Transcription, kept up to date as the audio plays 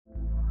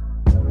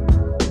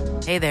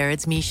Hey there,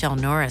 it's Michelle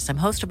Norris. I'm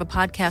host of a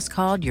podcast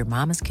called Your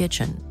Mama's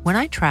Kitchen. When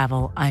I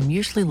travel, I'm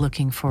usually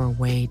looking for a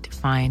way to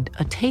find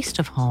a taste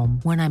of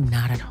home when I'm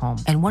not at home.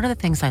 And one of the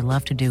things I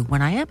love to do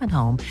when I am at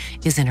home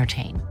is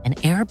entertain. And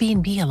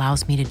Airbnb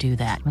allows me to do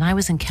that. When I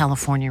was in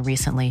California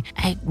recently,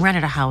 I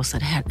rented a house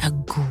that had a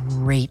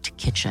great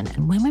kitchen.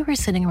 And when we were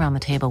sitting around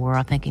the table, we were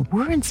all thinking,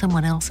 we're in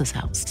someone else's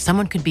house.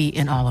 Someone could be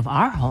in all of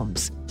our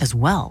homes as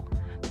well.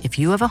 If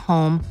you have a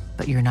home,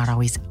 but you're not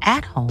always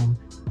at home,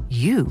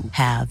 you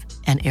have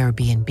an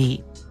Airbnb.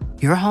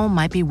 Your home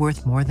might be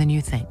worth more than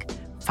you think.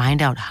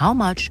 Find out how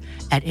much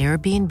at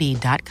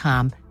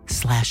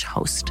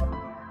airbnb.com/host.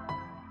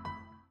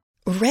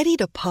 Ready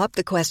to pop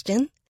the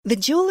question? The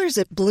jewelers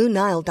at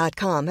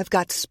BlueNile.com have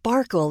got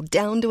sparkle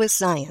down to a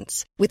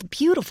science with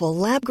beautiful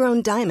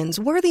lab-grown diamonds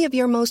worthy of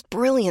your most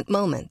brilliant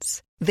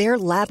moments. Their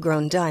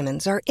lab-grown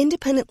diamonds are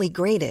independently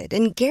graded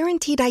and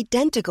guaranteed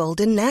identical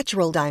to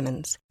natural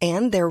diamonds,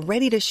 and they're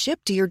ready to ship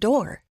to your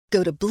door.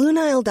 Go to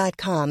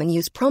BlueNile.com and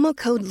use promo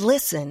code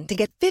LISTEN to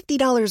get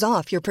 $50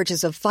 off your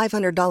purchase of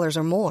 $500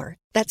 or more.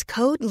 That's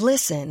code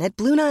LISTEN at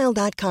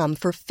BlueNile.com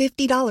for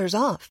 $50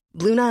 off.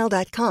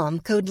 BlueNile.com,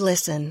 code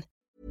LISTEN.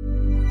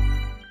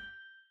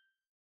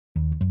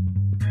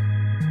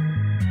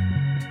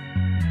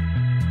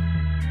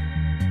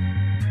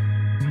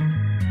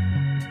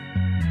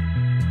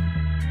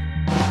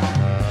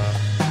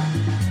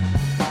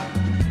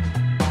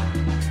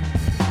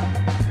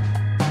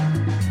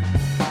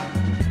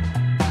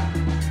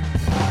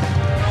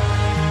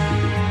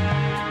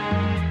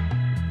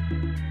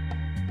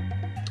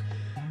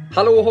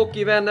 Hallå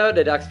hockeyvänner,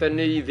 det är dags för en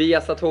ny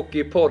Viasat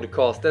Hockey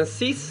podcast, den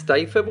sista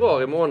i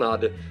februari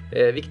månad.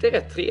 Vilket är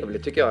rätt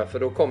trevligt tycker jag, för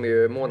då kommer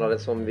ju månaden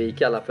som vi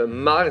kallar för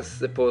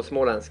mars på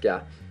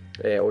småländska.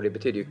 Och det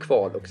betyder ju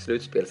kval- och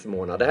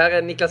slutspelsmånad. Det här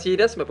är Niklas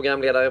Gides som är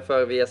programledare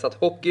för Viasat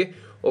Hockey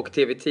och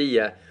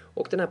TV10.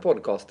 Och den här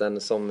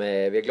podcasten som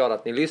vi är glada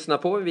att ni lyssnar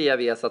på via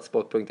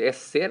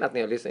viasatsport.se, att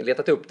ni har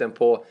letat upp den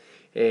på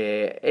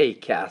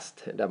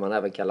Acast, där man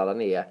även kan ladda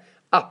ner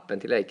appen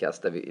till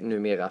Acast där vi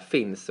numera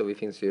finns, och vi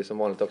finns ju som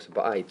vanligt också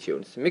på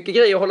iTunes. Mycket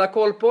grejer att hålla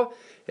koll på.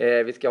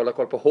 Vi ska hålla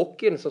koll på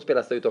hockeyn som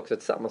spelas där ut också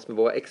tillsammans med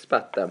våra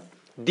experter.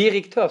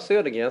 Direktör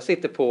Södergren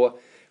sitter på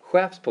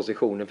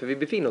chefspositionen, för vi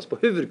befinner oss på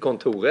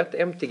huvudkontoret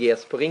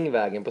MTGs på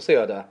Ringvägen på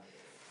Söder.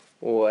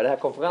 Och det här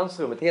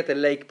konferensrummet heter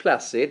Lake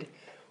Placid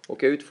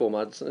och är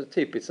utformat som ett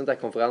typiskt sånt där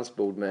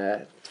konferensbord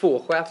med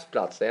 2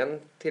 chefsplatser, en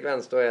till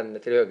vänster och en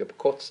till höger på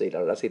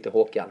kortsidan, och där sitter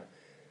Håkan.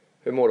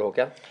 Hur mår du,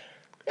 Håkan?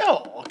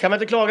 Ja, kan man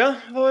inte klaga.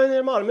 Jag var nere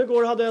i Malmö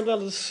igår och hade en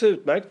väldigt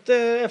utmärkt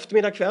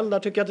eftermiddag kväll. Där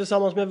tycker jag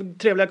tillsammans med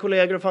trevliga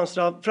kollegor och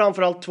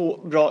framförallt 2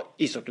 bra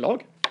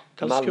ishockeylag.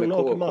 Karlskrona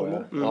och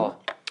Malmö. Ja.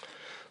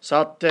 Så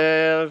att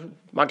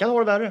man kan ha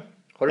det värre.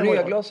 Har du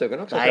nya glasögon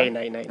också?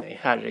 Nej.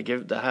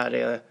 Herregud, det här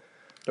är...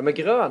 De är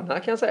gröna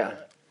kan jag säga.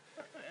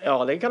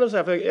 Ja, det kan du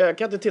säga, för jag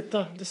kan inte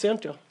titta. Det ser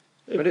inte jag.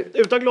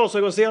 Utan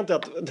glasögon ser jag inte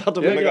att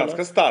de är gröna.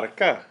 Ganska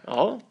starka.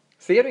 Ja.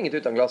 Ser du inget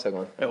utan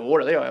glasögon? Jo,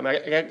 det gör jag. Men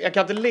jag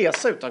kan inte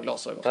läsa utan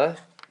glasögon. Ja.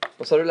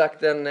 Och så har du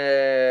lagt en...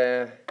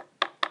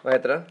 vad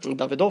heter det? En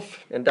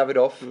Davidoff. En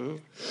Davidoff.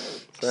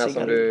 Sån här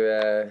som du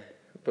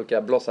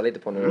brukar blossa lite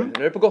på nu. Nu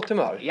är du på gott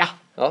humör. Ja.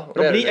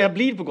 Jag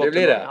blir på gott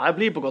humör. Ja, jag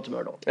blir på gott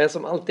humör då. En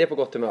som alltid är på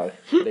gott humör.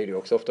 Det är du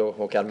också ofta,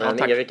 Håkan. Men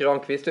ja, Erik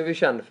Ramqvist är vi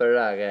känd för det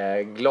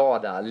där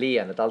glada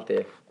leendet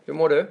alltid. Hur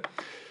mår du?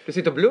 Du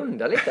sitter och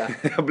blundar lite.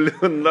 Jag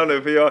blundar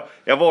nu för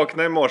jag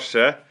vaknade i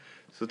morse.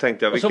 Så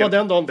tänkte jag, och så var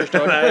den dagen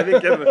förstörd. Nej,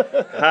 vilken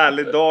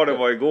härlig dag det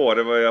var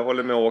igår. Jag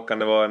håller med Håkan,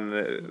 det var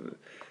en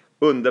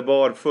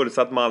underbar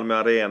fullsatt Malmö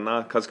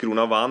Arena.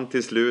 Karlskrona vann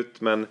till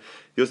slut, men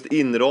just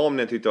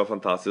inramningen tyckte jag var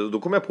fantastisk. Och då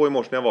kom jag på i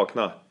morse när jag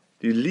vaknade.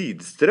 Det är ju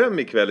Lidström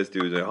ikväll i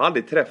studion. Jag har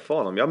aldrig träffat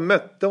honom. Jag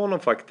mötte honom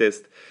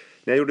faktiskt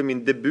när jag gjorde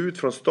min debut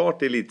från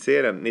start i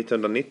elitserien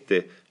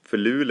 1990 för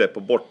Luleå på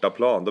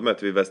bortaplan. Då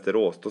mötte vi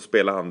Västerås, då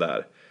spelade han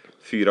där.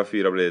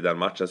 4-4 blev det den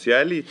matchen. Så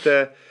jag är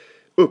lite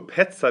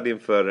upphetsad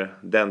inför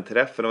den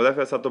träffen. Och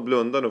därför jag satt och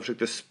blundade och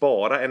försökte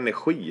spara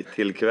energi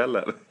till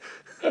kvällen.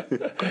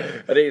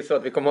 Det är ju så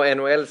att vi kommer ha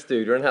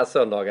NHL-studio den här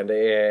söndagen.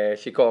 Det är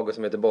Chicago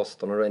som heter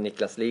Boston och då är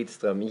Niklas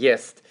Lidström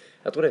gäst.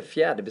 Jag tror det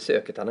är 4:e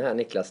besöket han är här,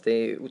 Niklas. Det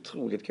är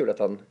otroligt kul att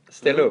han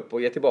ställer upp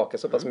och ger tillbaka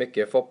så pass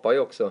mycket. Foppa har ju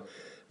också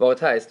varit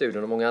här i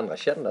studion och många andra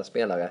kända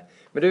spelare.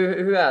 Men du,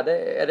 hur är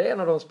det? Är det en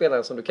av de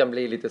spelare som du kan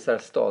bli lite så här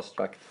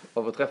starstruck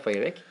av att träffa,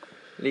 Erik?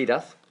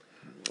 Lidas?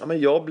 Ja,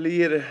 men jag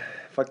blir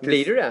faktiskt...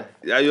 Blir du det?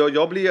 Ja,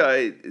 jag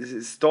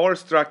blir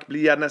starstruck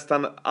blir jag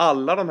nästan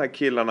alla de här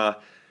killarna.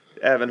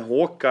 Även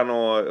Håkan,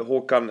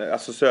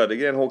 alltså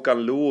Södergren,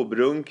 Håkan Loob,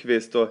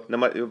 Brunkvist. Och när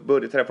man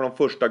började träffa dem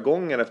första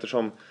gången,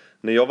 eftersom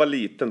när jag var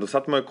liten då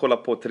satt man och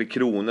kollade på Tre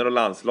Kronor och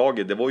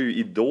landslaget. Det var ju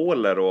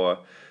idoler och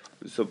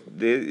så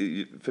det,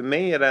 för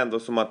mig är det ändå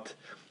som att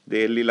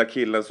det är lilla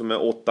killen som är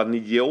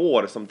 8-9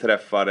 år som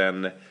träffar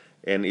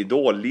en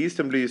idol.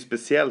 Lidström blir ju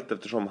speciellt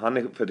eftersom han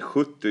är född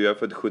 70 och jag är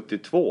född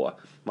 72.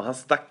 Men han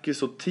stack ju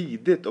så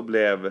tidigt och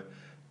blev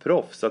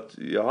proffs. Så att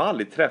jag har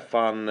aldrig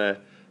träffat han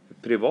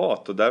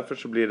privat och därför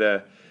så blir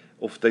det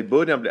ofta i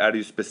början är det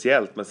ju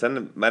speciellt, men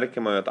sen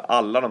märker man ju att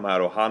alla de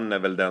här, och han är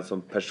väl den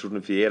som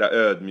personifierar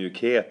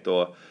ödmjukhet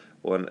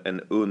och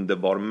en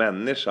underbar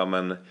människa,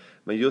 men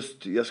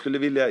just, jag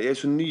är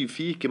så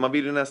nyfiken, man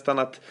vill ju nästan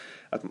att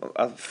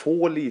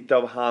få lite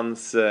av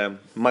hans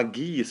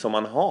magi som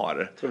han har.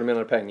 Jag tror du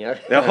menar pengar.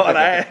 Ja,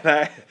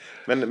 nej.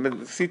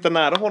 Men sitta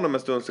nära honom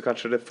en stund så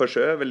kanske det förs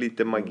över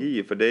lite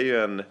magi, för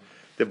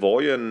det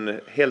var ju en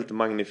helt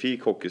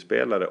magnifik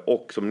hockeyspelare,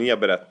 och som ni har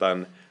berättat,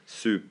 en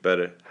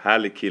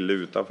superhärlig kille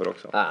utanför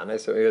också. Ja, han är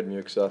så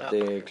ödmjuk så att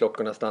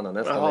klockorna stannar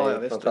nästan. Ja,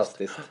 det är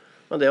fantastiskt. Visst.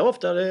 Men det är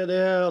ofta,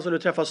 alltså du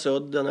träffar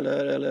Sudden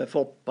eller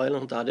Foppa eller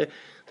något där.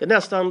 Det är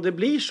nästan, det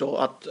blir så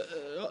att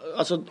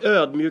alltså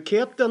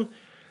ödmjukheten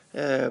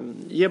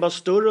ger bara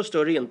större och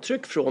större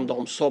intryck från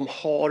de som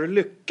har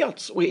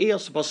lyckats och är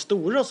så pass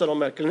stora så de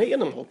verkligen är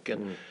inom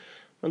hockeyn.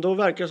 Men då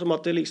verkar det som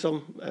att det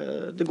liksom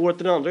det går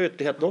till den andra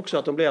ytterligheten också,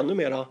 att de blir ännu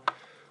mera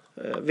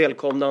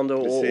välkomnande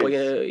och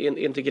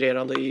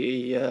integrerande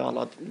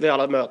vid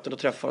alla möten och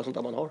träffar och sånt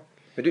där man har.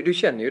 Men du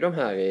känner ju de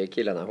här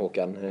killarna,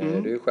 Håkan.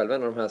 Du är ju själv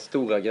en av de här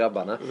stora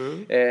grabbarna.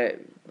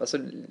 Alltså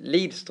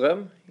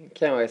Lidström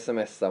kan jag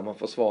smsa om man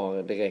får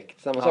svar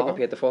direkt. Samma sak med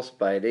Peter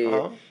Forsberg. Det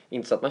är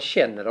inte så att man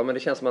känner dem, men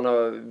det känns som att man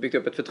har byggt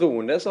upp ett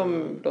förtroende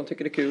som de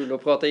tycker det är kul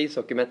att prata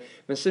ishockey.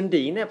 Men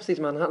Sundin är precis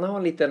som han har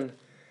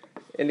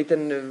en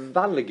liten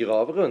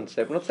vallgrav runt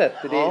sig på något sätt.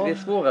 Det är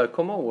svårare att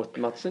komma åt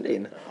Mats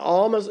Sundin.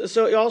 Ja, men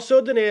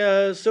Sudden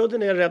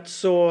är rätt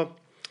så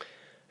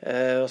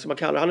vad ska man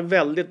kalla det? Han är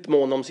väldigt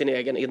mån om sin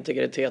egen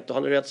integritet, och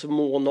han är rätt så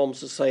mån om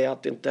så att säga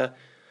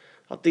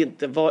att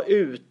inte vara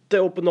ute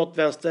och på något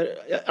vänster.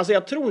 Alltså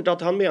jag tror inte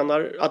att han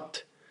menar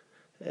att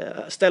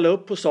ställa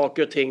upp på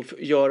saker och ting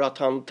gör att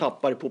han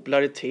tappar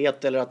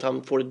popularitet eller att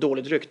han får ett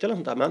dåligt rykte eller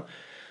sånt där, men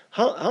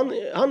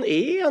han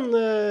är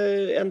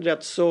en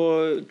rätt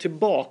så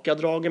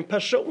tillbakadragen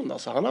person.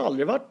 Alltså han har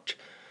aldrig varit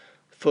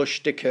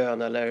först i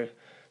kön eller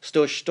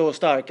störst och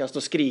starkast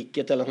och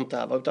skriket eller sånt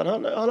där, utan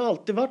han har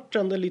alltid varit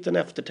en liten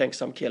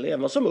eftertänksam kille,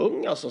 även som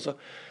ung alltså, så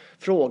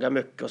frågar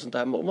mycket och sånt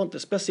där. Man var inte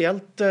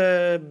speciellt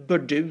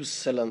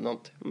burdus eller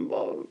något.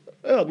 Var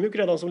ödmjuk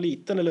redan som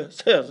liten,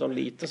 eller som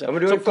liten så. Ja,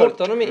 men du har ju följt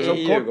honom i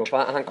Djurgården, för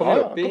han kom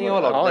upp i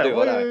A-laget när du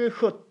var där. Ja,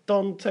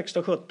 jag var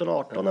 16, 17,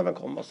 18 när han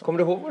kom alltså. Kommer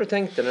du ihåg vad du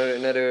tänkte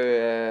när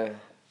du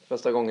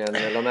första gången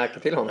la märke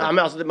till honom? Ja,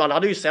 men alltså, man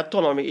hade ju sett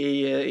honom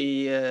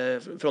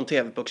från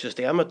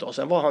TV-pucksystemet då.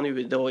 Sen var han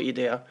ju då i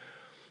det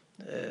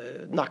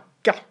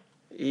Nacka,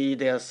 i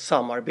det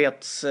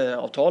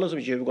samarbetsavtalet som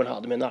Djurgården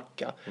hade med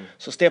Nacka.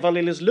 Så Stefan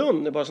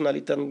Lillis-Lund är bara sån här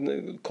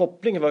liten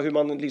koppling var hur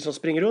man liksom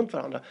springer runt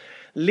varandra.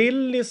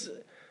 Lillis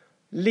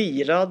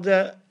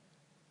lirade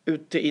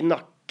ute i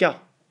Nacka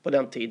på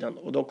den tiden,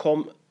 och då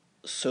kom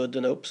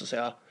Sudden upp så att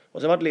säga.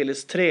 Och sen var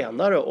Lillis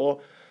tränare,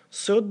 och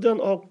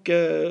Sudden och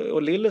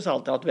Lillis har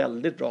alltid haft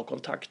väldigt bra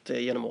kontakt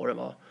genom åren,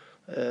 va?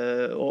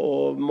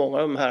 Och många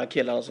av de här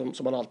killarna som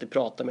man alltid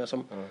pratar med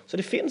så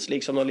det finns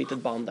liksom något litet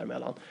band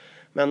däremellan.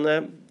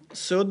 Men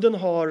Sudden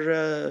har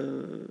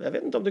jag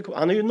vet inte om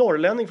han är ju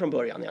norrlänning från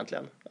början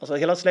egentligen. Alltså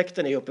hela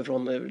släkten är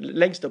uppifrån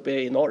längst uppe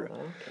i norr.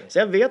 Okay. Så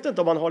jag vet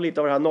inte om han har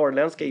lite av det här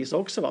norrländska is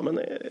också, va, men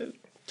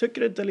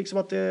tycker inte liksom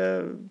att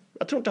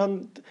jag tror inte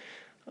han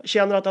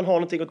känner att han har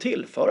någonting att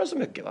tillföra så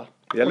mycket, va.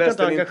 Jag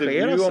läste en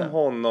intervju om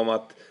honom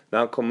att när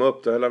han kom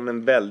upp då höll han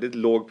en väldigt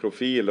låg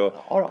profil och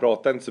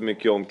pratade inte så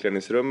mycket i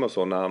omklädningsrum och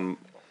så när han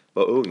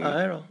var ung.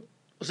 Nej då.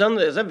 Och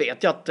sen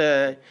vet jag att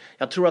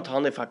jag tror att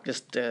han är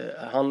faktiskt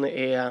han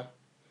är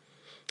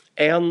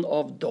en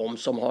av dem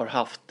som har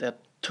haft det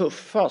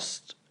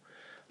tuffast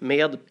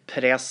med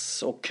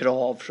press och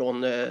krav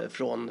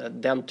från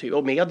den typen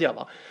och media,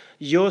 va.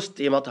 Just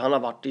i och med att han har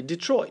varit i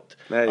Detroit.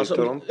 Nej, alltså,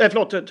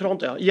 Toronto.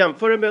 Toronto, ja.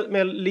 Jämför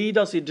med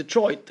Lidas i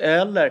Detroit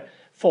eller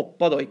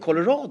Foppa då i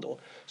Colorado,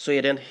 så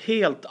är det en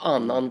helt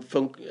annan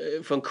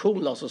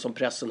funktion alltså som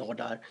pressen har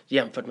där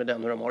jämfört med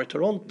den de har i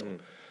Toronto.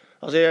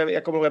 Alltså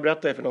jag kommer ihåg att jag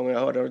berättade för någon gång jag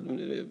hörde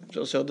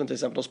Södern till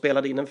exempel, de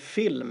spelade in en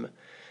film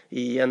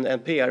i en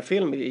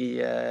PR-film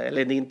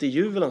eller en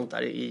intervju eller något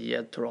där i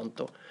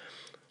Toronto.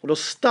 Och då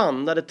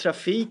stannade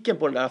trafiken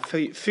på den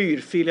där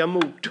fyrfiliga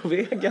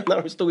motorvägen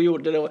när de stod och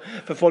gjorde det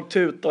för folk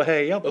tuta och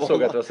heja på. Jag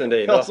såg att det var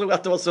Sundin. Jag såg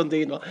att det var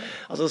Sundin, va?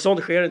 Alltså sånt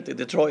sker inte i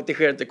Detroit, det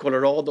sker inte i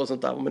Colorado och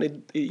sånt där.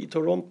 Men i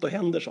Toronto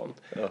händer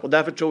sånt. Ja. Och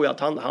därför tror jag att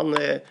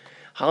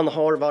han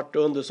har varit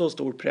under så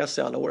stor press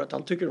i alla år att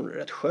han tycker det är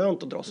rätt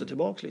skönt att dra sig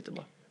tillbaka lite,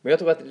 va? Men jag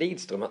tror att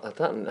Lidström, att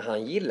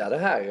han gillar det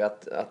här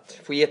att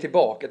få ge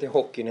tillbaka till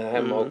hockeyn här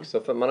hemma också.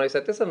 För man har ju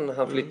sett det sedan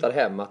han flyttade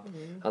hem att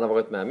han har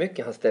varit med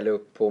mycket. Han ställer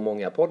upp på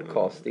många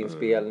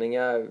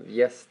podcastinspelningar,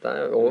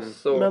 gästar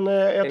oss och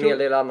hel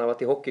del andra har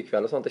varit i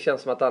hockeykväll och sånt. Det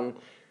känns som att han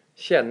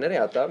känner det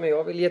att men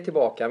jag vill ge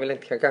tillbaka. Han vill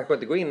kanske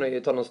inte gå in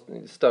och ta någon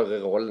större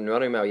roll. Nu är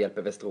han ju med och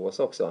hjälper Västerås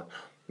också.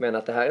 Men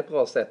att det här är ett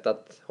bra sätt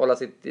att hålla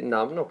sitt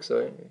namn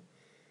också.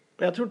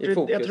 Jag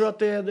tror att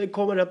det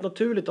kommer rätt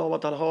naturligt av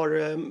att han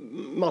har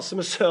massor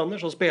med söner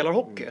som spelar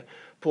hockey.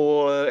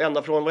 På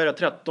ända från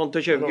 13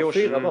 till 20 år.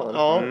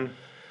 Ja.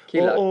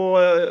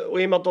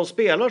 Och i och med att de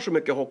spelar så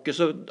mycket hockey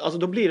så alltså,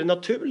 då blir det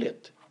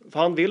naturligt För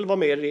han vill vara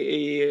med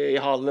i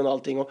hallen och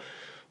allting.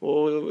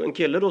 Och en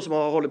kille då som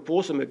har hållit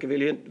på så mycket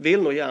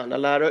vill nog gärna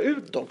lära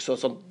ut också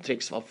som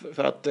tricks. Va?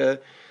 För att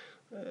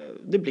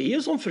det blir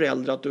ju som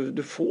förälder att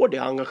du får det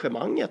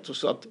engagemanget. Och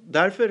så att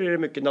därför är det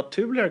mycket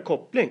naturligare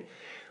koppling.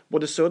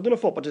 Både Sudden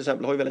och Foppa till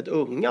exempel har ju väldigt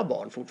unga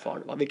barn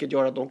fortfarande. Va? Vilket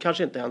gör att de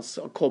kanske inte ens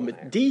har kommit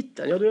dit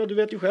än. Ja, du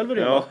vet ju själv hur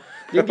det är. Ja.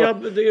 Din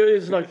grabb, det är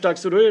ju snart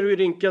dags och då är du i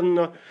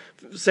rinken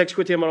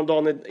 6-7 timmar om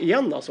dagen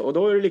igen alltså. Och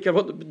då är det lika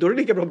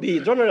bra att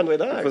bidra när du ändå är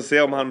där. Vi får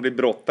se om han blir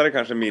brottare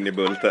kanske,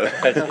 Minibulter.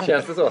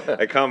 Känns det så?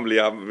 Det kan bli,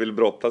 han vill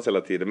brottas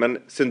hela tiden. Men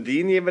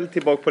Sundin är väl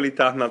tillbaka på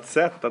lite annat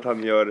sätt. Att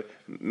han gör,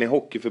 med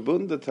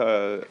Hockeyförbundet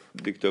har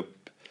byggt upp,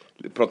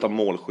 pratar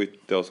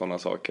målskytte och sådana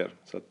saker.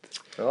 Så att,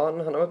 ja, han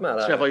har varit med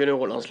där. Träffar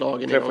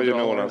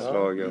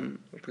juniorlandslagen.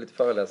 På lite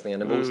föreläsningar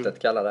när Bostedt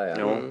kallar det.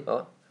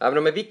 Ja, men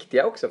de är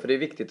viktiga också, för det är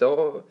viktigt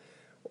att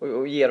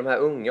ge de här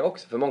unga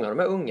också. För många av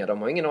de här unga,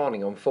 de har ingen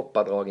aning om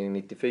Foppadragen i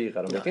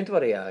 94. De vet inte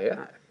vad det är. Ja.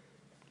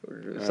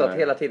 Så att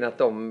hela tiden att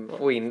de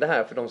får in det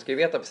här, för de ska ju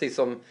veta precis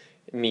som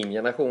min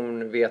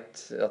generation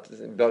vet att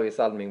Börje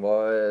Salming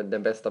var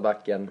den bästa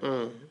backen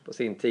på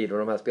sin tid. Och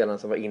de här spelarna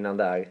som var innan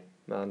där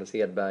med Anders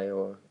Hedberg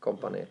och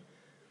kompani.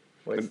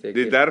 Det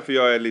är därför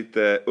jag är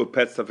lite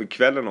upphetsad för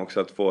kvällen också,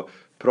 att få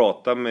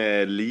prata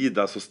med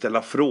Lidas och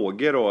ställa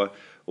frågor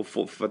och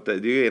få, för att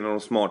det är en av de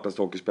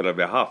smartaste hockeyspelare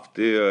vi har haft.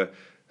 Det är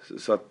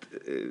så att,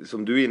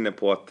 som du är inne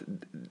på,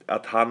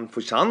 att han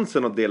får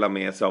chansen att dela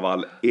med sig av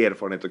all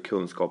erfarenhet och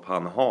kunskap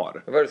han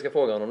har. Vad är det du ska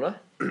fråga honom då?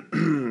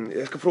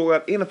 Jag ska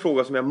fråga en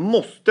fråga som jag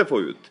måste få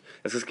ut.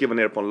 Jag ska skriva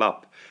ner på en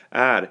lapp.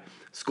 Är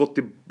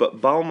Scotty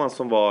Bauman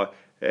som var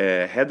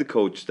head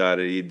coach där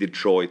i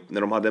Detroit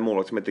när de hade en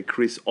målvakt som heter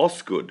Chris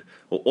Osgood.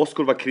 Och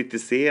Osgood var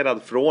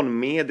kritiserad från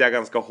media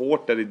ganska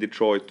hårt där i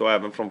Detroit och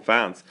även från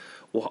fans.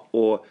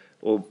 Och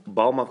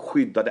Bauman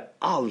skyddade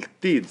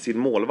alltid sin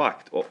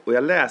målvakt. Och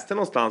jag läste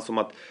någonstans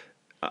om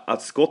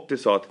att Scotty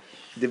sa att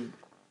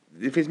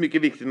det finns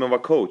mycket viktigt med att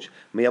vara coach,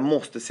 men jag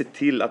måste se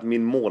till att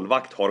min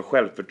målvakt har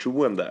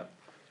självförtroende.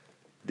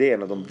 Det är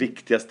en av de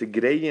viktigaste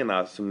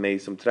grejerna som mig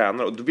som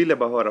tränare. Och då vill jag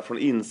bara höra från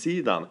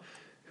insidan.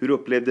 Hur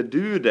upplevde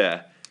du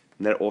det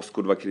när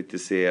Osgood var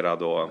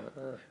kritiserad och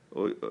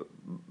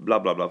bla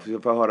bla bla? För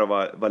jag får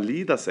höra vad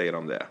Lida säger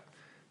om det.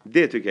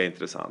 Det tycker jag är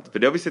intressant. För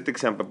det har vi sett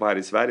exempel på här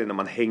i Sverige när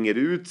man hänger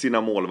ut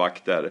sina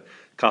målvakter.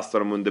 Kastar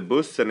dem under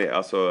bussen.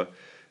 Alltså,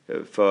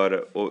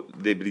 och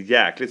det blir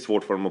jäkligt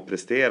svårt för dem att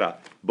prestera.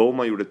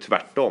 Bowman gjorde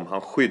tvärtom.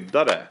 Han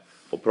skyddade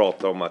och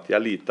pratade om att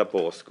jag litar på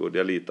Osgood.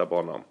 Jag litar på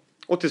honom.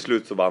 Och till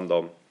slut så vann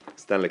de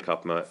Stanley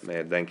Cup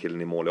med den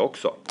killen i mål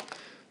också.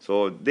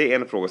 Så det är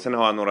en fråga. Sen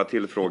har jag några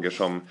till frågor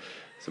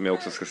som jag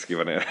också ska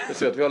skriva ner. Det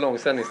ser att vi har lång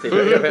sändningstid.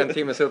 Vi har en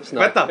timmes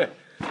uppsnack. Vänta!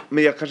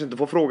 Men jag kanske inte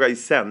får fråga i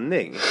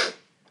sändning.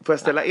 Får jag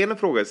ställa en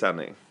fråga i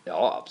sändning?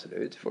 Ja,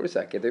 absolut. Får du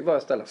säkert. Det är bara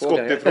att ställa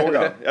frågan.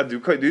 Skottefrågan. Ja,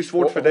 det är ju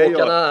svårt för dig.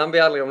 Håkan, han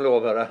ber aldrig om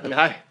lov, höra.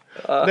 Nej.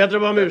 Bättre att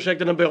vara om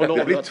ursäkt än att be om lov.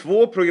 Det blir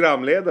 2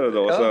 programledare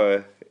då, ja.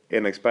 Så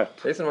en expert.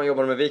 Det är som man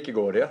jobbar med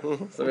Wikegård, ja.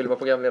 Som vill vara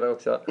programledare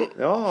också.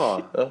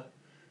 Ja.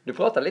 Du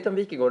pratade lite om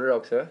Wikegård idag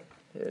också.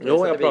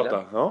 Jo, jag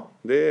pratar. Ja,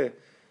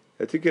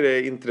 jag tycker det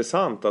är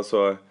intressant.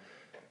 Alltså,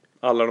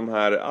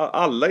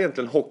 alla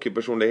egentligen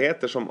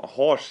hockeypersonligheter som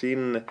har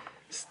sin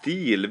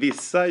stil.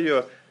 Vissa är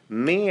ju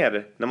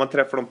mer, när man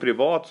träffar dem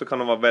privat så kan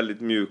de vara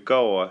väldigt mjuka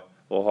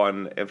och ha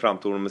en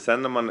framtoning. Men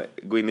sen när man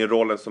går in i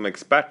rollen som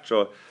expert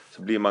så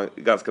blir man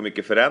ganska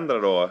mycket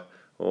förändrad då.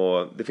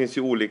 Och det finns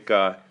ju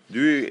olika,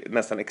 du är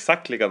nästan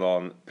exakt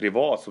likadan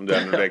privat som du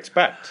är när du är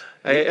expert.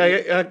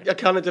 Jag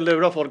kan inte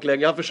lura folk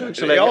längre, jag har försökt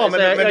så länge. Ja, men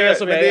det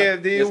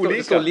är olika.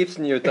 Det står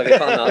livsnjutare i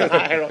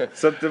pannan.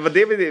 Så det var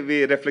det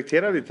vi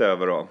reflekterade lite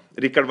över då.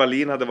 Rickard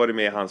Wallin hade varit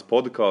med i hans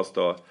podcast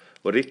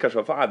och Rickard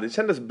sa, fan, det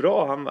kändes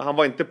bra. Han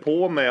var inte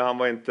på mig, han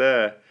var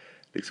inte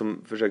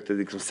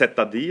försökte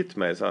sätta dit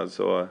mig.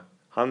 Så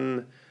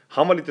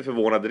han var lite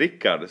förvånad,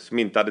 Rickard, som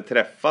inte hade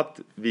träffat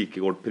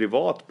Wikegård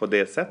privat på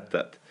det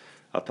sättet.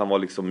 Att han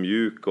var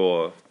mjuk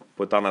och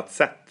på ett annat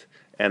sätt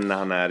än när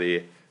han är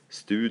i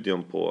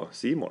studion på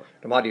C More.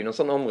 De hade ju någon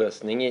sån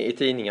omröstning i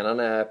tidningarna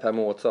när Per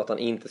Mård sa att han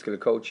inte skulle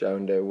coacha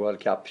under World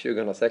Cup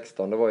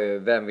 2016. Det var ju,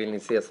 vem vill ni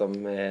se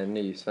som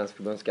ny svensk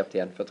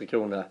förbundskapten för 3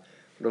 kronor?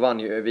 Då vann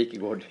ju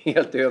Wikegård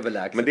helt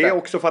överlägset. Men det är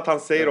också för att han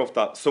säger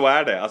ofta, så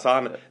är det.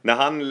 Alltså när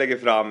han lägger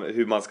fram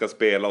hur man ska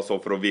spela och så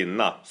för att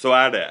vinna, så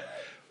är det.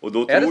 Och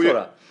då är det så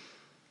då?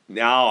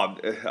 Ja,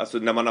 alltså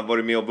när man har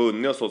varit med och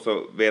vunnit och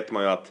så vet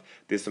man ju att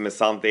det som är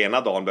sant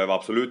ena dagen behöver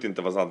absolut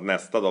inte vara sant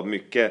nästa dag.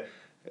 Mycket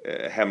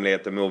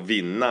hemligheter med att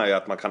vinna är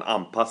att man kan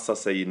anpassa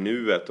sig i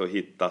nuet och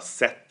hitta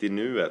sätt i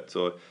nuet.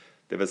 Så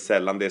det är väl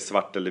sällan det är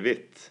svart eller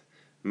vitt.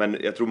 Men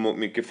jag tror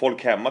mycket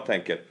folk hemma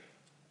tänker,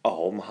 ja,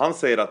 om han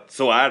säger att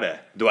så är det,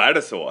 då är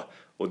det så.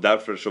 Och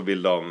därför så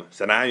vill de,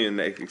 sen är han ju en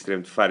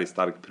extremt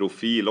färgstark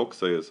profil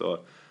också ju, så,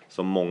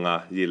 som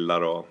många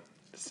gillar att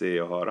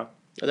se och höra.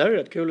 Ja, det är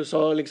rätt kul.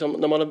 Så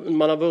när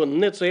man har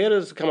vunnit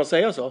så kan man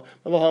säga så.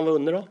 Men vad har han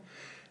vunnit då?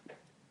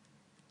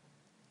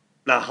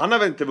 Nej, han har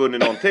väl inte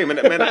vunnit någonting.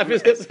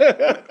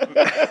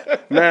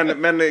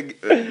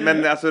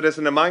 Men alltså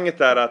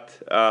resonemanget är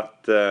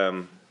att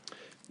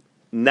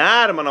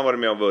när man har varit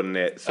med och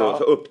vunnit så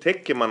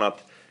upptäcker man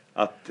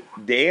att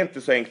det är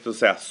inte så enkelt att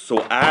säga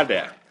så är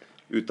det.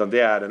 Utan det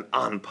är en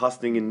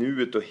anpassning i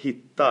nuet och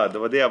hitta. Det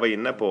var det jag var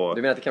inne på.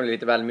 Du menar att det kan bli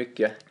lite väl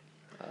mycket?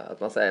 Att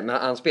man säger, men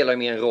han spelar ju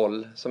mer en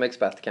roll som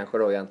expert kanske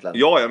då egentligen.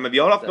 Ja, men vi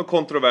har haft några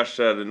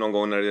kontroverser någon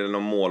gång när det gäller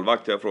någon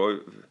målvakt. Jag frågar,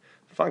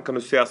 fan kan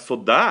du säga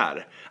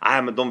sådär?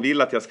 Nej, men de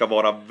vill att jag ska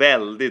vara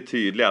väldigt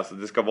tydlig. Alltså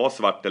det ska vara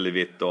svart eller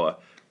vitt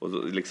och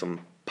liksom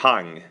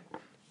pang.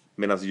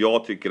 Medan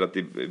jag tycker att det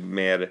är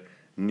mer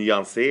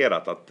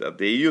nyanserat. Att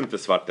det är ju inte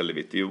svart eller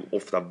vitt. Det är ju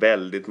ofta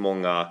väldigt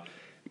många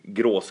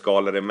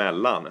gråskalor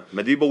emellan.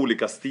 Men det är ju bara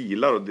olika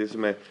stilar. Och det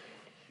som är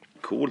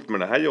coolt med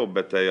det här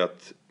jobbet är ju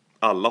att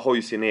alla har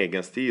ju sin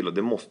egen stil. Och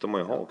det måste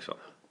man ju ha också.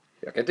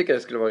 Jag kan tycka det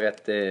skulle vara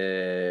rätt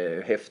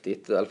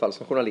häftigt, i alla fall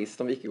som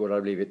journalist, om Wikegård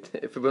hade blivit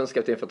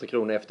förbundskapten för 3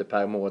 kronor efter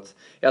Per Mårts.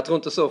 Jag tror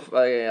inte så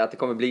att det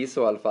kommer bli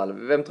så i alla fall.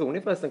 Vem tror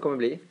ni förresten kommer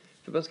bli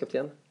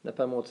förbundskapten när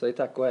Per Mårts säger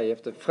tack och hej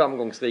efter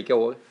framgångsrika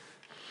år?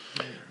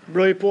 Det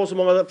beror ju på så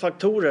många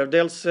faktorer.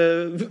 Dels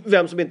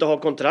vem som inte har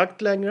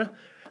kontrakt längre.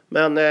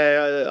 Men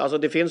alltså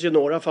det finns ju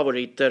några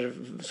favoriter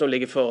som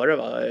ligger före,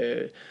 va?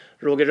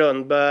 Roger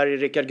Rönnberg,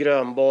 Rickard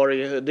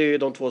Grönborg. Det är ju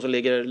de 2 som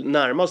ligger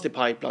närmast i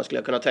pipeline, skulle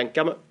jag kunna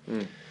tänka mig.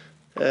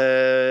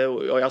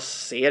 Och jag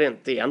ser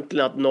inte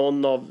egentligen att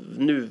någon av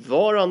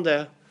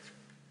nuvarande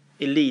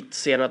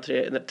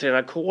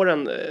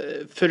elittränarkåren,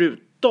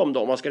 förutom då,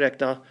 om man ska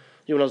räkna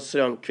Jonas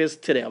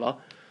Rönnqvist till det, va,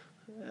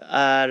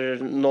 är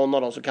någon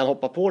av dem som kan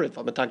hoppa på det,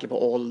 va, med tanke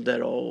på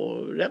ålder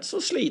och rätt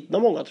så slitna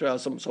många, tror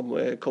jag, som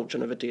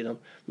coachen över tiden.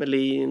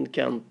 Melin,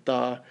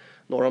 Kenta,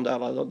 några av dem där,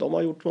 va, de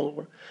har gjort många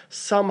år.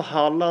 Sam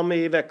Hallam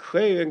i Växjö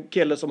är en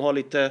kille som har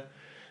lite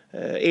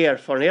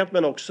erfarenhet,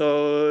 men också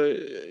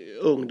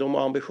ungdom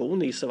och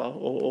ambition i sig, va?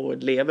 Och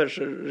lever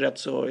rätt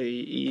så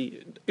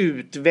i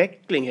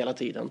utveckling hela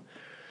tiden.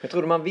 Jag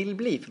tror man vill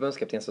bli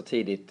förbundskapten så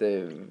tidigt.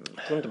 Jag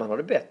tror inte man har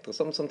det bättre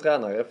som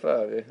tränare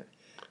för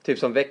typ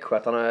som Växjö,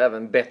 att han har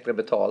även bättre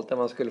betalt än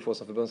man skulle få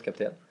som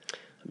förbundskapten.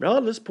 Det beror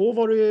alldeles på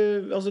vad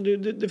du, alltså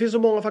det finns så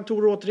många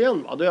faktorer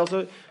återigen, va?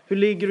 Alltså, hur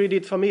ligger du i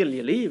ditt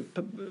familjeliv?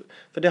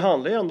 För det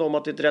handlar ju ändå om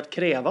att det är ett rätt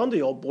krävande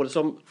jobb, både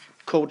som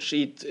coach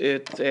i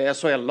ett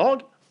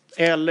SHL-lag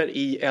eller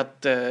i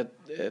ett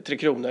 3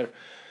 kronor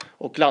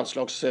och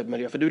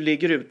landslagsmiljö. För du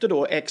ligger ute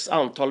då x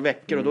antal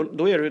veckor och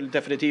då är du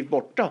definitivt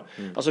borta.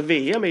 Alltså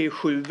VM är ju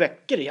 7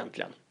 veckor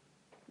egentligen.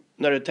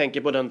 När du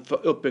tänker på den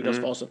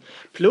uppbyggnadsfasen.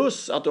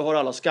 Plus att du har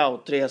alla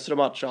scoutresor och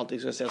matcher och allting.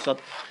 Så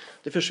att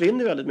det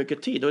försvinner väldigt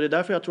mycket tid. Och det är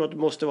därför jag tror att du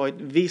måste vara i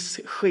ett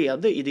visst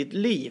skede i ditt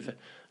liv.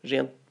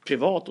 Rent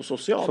privat och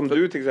socialt. Som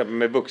du till exempel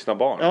med vuxna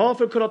barn. Ja,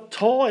 för att kunna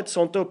ta ett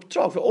sånt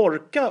uppdrag. För att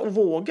orka och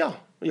våga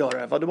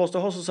göra det. För du måste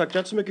ha, som sagt,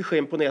 rätt så mycket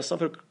skinn på näsan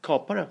för att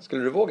kapa det.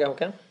 Skulle du våga,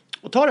 Håkan?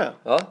 Och ta det?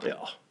 Ja.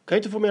 Kan ju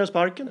inte få mer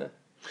sparken.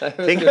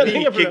 Tänk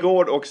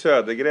Wikegård och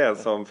Södergren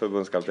som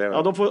förbundskapten.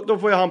 Ja, då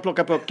får ju han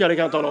plocka puckar, det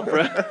kan jag tala om för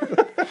det.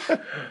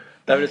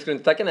 Därför du skulle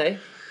inte tacka nej?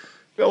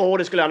 Ja,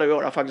 det skulle jag nog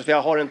göra faktiskt. För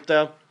jag har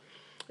inte...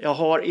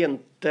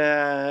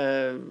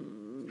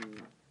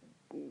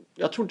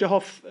 Jag tror inte jag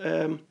har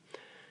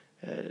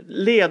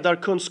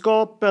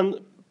ledarkunskapen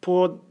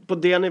på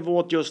det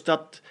nivåt, just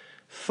att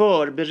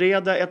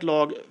förbereda ett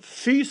lag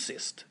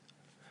fysiskt.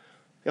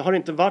 Jag har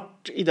inte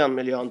varit i den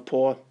miljön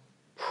på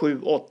 7,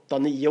 8,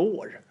 9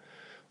 år.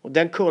 Och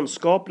den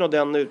kunskapen och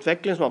den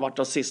utveckling som har varit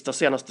de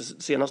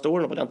senaste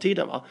åren på den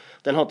tiden, va,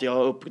 den har inte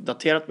jag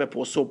uppdaterat mig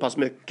på så pass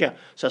mycket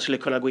så jag skulle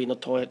kunna gå in och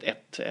ta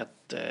ett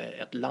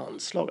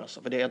landslag.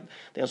 Alltså. För det är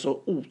en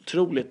så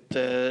otroligt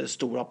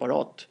stor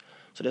apparat.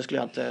 Så det skulle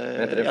jag inte...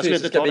 Men inte den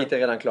fysiska biten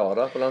redan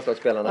klar på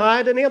landslagsspelarna?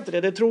 Nej, den är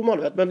inte det tror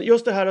man, vet. Men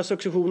just det här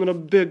successionen att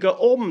bygga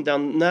om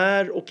den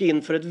när och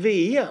inför ett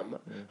VM.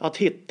 Att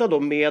hitta då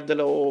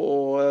medel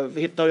och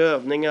hitta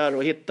övningar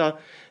och hitta...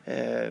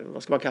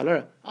 vad ska man kalla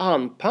det?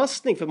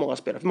 Anpassning för många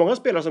spelare. För många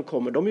spelare som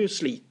kommer, de är ju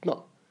slitna.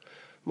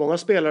 Många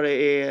spelare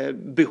är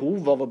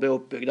behov av att bli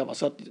uppbyggda. Va?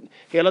 Så att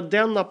hela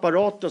den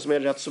apparaten som är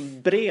rätt så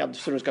bred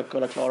så du ska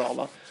kunna klara av,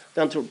 va?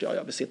 Den tror inte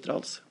jag besitter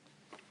alls.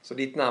 Så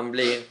ditt namn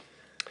blir?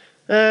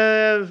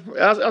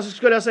 Alltså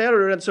skulle jag säga då,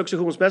 rent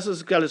successionsmässigt,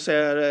 så skulle jag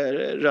säga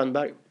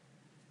Rönnberg.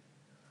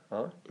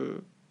 Ja.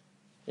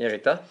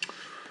 Erik då?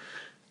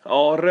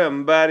 Ja,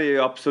 Rönnberg är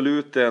ju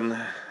absolut en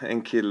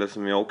kille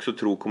som jag också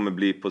tror kommer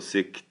bli på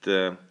sikt.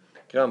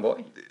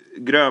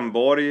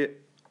 Grönborg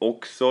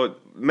också.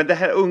 Men det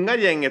här unga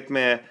gänget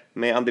med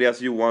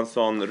Andreas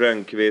Johansson,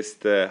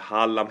 Rönnqvist,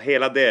 Hallam,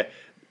 hela det.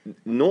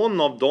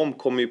 Någon av dem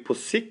kommer ju på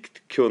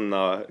sikt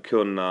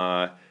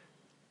kunna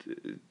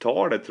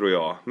ta det, tror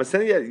jag. Men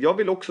sen jag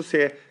vill också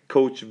se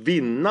coach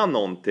vinna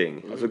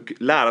någonting. Alltså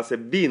lära sig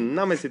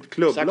vinna med sitt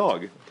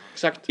klubblag.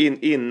 Exakt.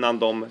 Innan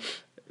de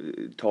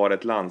tar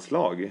ett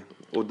landslag.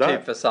 Och där,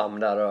 typ för Sam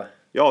där då.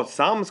 Ja,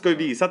 Sam ska ju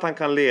visa att han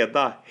kan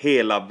leda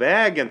hela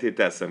vägen till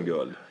ett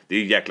SM-guld. Det är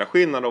ju jäkla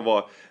skillnad att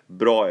vara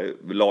bra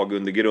lag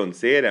under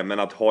grundserien, men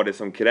att ha det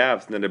som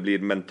krävs när det blir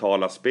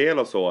mentala spel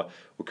och så,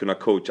 och kunna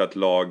coacha ett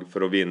lag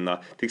för att vinna.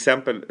 Till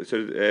exempel så,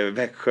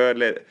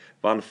 Växjö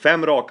vann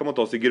 5 raka mot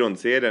oss i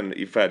grundserien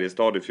i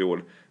Färjestad i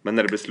fjol, men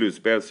när det blev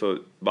slutspel så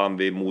vann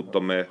vi mot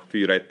dem med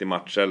 4-1 i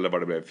matcher, eller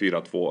vad det blev,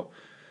 4-2.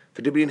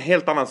 För det blir en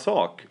helt annan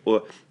sak,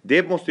 och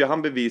det måste ju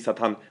han bevisa att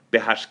han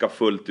behärskar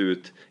fullt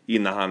ut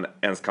innan han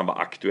ens kan vara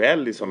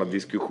aktuell i sådana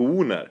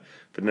diskussioner.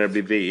 För när det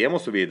blir VM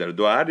och så vidare,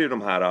 då är det ju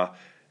de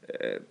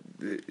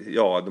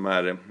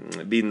här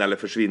vinna eller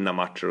försvinna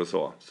matcher och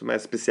så, som är en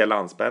speciell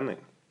anspänning.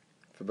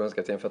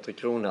 Förbundskapten för 3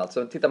 kronor.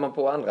 Alltså, tittar man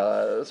på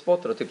andra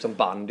sporter då, typ som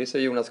bandy, så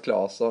är Jonas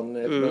Claesson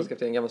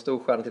förbundskapten, gammal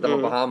storstjärna. Tittar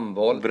man på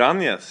handboll,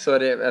 Vranjes, så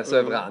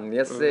är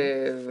Vranjes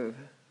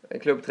en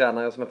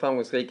klubbtränare som är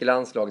framgångsrik i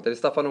landslaget. Det är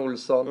Staffan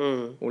Olsson,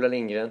 Ola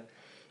Lindgren.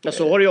 Ja,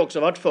 så har det ju också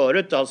varit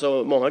förut.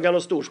 Alltså, många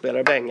gamla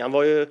storspelare.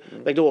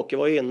 Bengt-Åke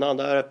var ju innan.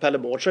 Där Pelle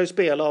Mårts har ju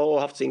spelat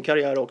och haft sin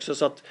karriär också.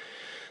 Så att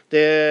det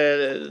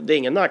är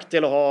ingen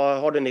nackdel att ha.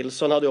 Hardy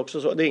Nilsson hade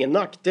också så. Det är ingen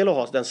nackdel att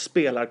ha den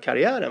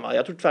spelarkarriären. Va?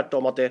 Jag tror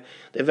tvärtom att det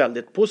är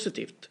väldigt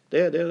positivt. Det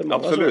är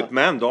absolut,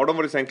 men då har de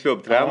varit sen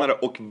klubbtränare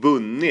och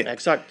vunnit.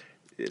 Exakt.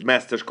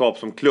 Mästerskap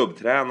som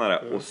klubbtränare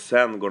och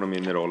sen går de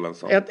in i rollen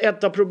som.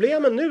 Ett av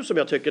problemen nu som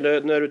jag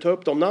tycker när du tar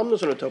upp de namnen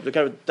som du tar upp, du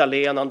kan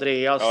Dahlén,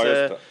 Andreas,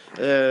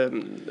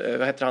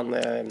 vad heter han,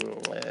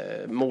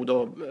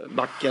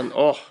 Modobacken,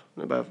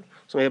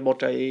 som är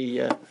borta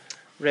i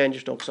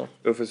Rangers också.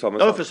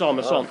 Uffe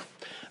Samuelsson.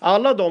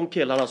 Alla de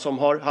killarna som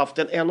har haft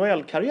en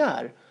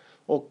NHL-karriär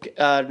och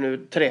är nu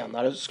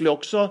tränare skulle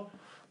också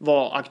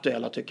vara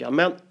aktuella, tycker jag.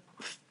 Men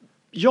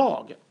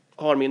jag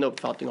har min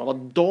uppfattning av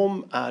att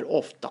de är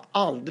ofta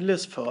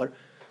alldeles för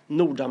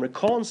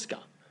nordamerikanska.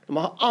 De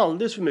har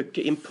alldeles för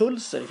mycket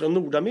impulser från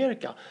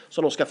Nordamerika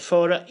som de ska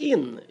föra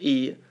in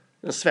i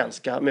den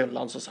svenska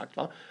myllan, som sagt,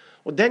 va.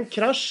 Och den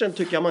kraschen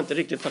tycker jag man inte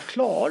riktigt har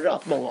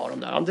klarat, många av dem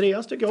där.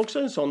 Andreas tycker jag också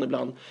är en sån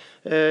ibland.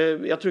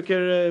 Jag tycker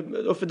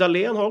Uffe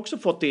Dahlén har också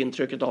fått det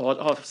intrycket av att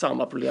ha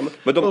samma problem.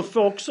 Uffe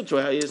också,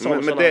 tror jag, i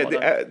sån men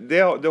det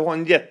har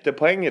en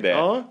jättepoäng i det.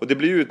 Ja. Och det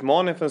blir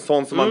utmaning för en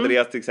sån som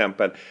Andreas till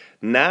exempel.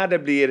 När det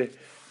blir,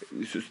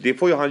 det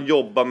får ju han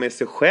jobba med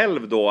sig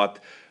själv då, att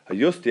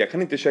just det, jag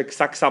kan inte köra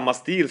exakt samma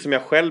stil som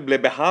jag själv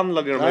blev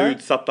behandlad i de här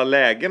utsatta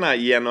lägena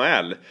i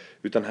NHL.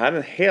 Utan här är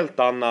en helt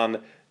annan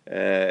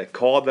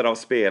kader av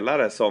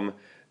spelare som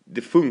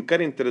det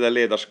funkar inte, det där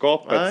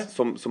ledarskapet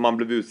som man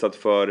blev utsatt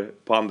för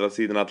på andra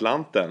sidan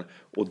Atlanten.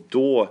 Och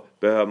då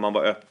behöver man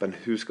vara öppen.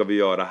 Hur ska vi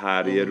göra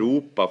här i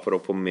Europa för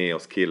att få med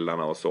oss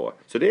killarna och så.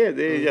 Så det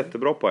är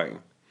jättebra poäng.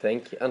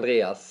 Tänk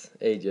Andreas,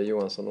 AJ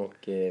Johansson och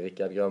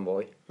Rickard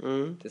Grönborg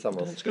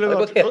tillsammans. Skulle det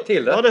gått ett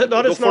till det? Då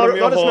hade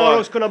snarare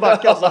också kunnat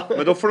backa. Alltså.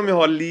 Men då får de ju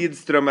ha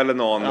Lidström eller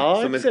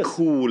någon som är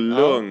cool,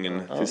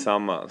 lugn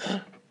tillsammans.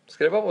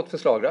 Ska det vara vårt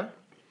förslag då?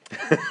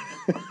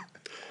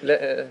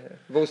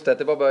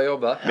 Bostäder bara börja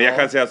jobba. Men jag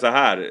kan säga så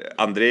här,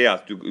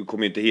 Andreas, du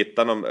kommer ju inte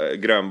hitta någon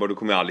Grönborg, du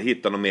kommer ju aldrig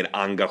hitta någon mer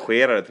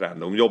engagerade tränare.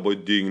 De jobbar ju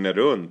dygnet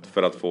runt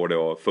för att få det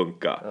att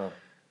funka.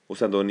 Och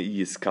sen då en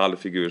iskall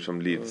figur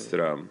som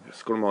Lidström.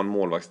 Ska de ha en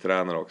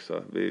målvaktstränare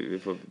också? Vi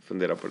får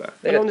fundera på det.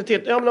 Men om du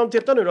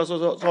tittar nu då,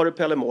 så har du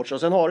Pelle Mårts. Och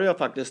sen har du ju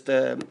faktiskt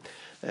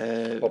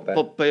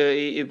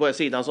på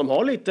sidan som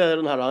har lite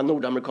den här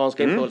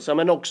nordamerikanska impulsen.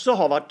 Men också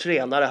har varit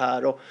tränare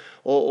här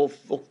och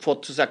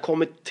fått så att säga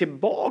kommit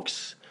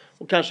tillbaks.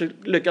 Och kanske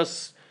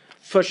lyckas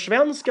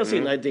försvenska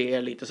sina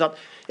idéer lite. Så att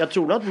jag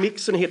tror nog att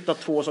mixen hittar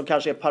 2 som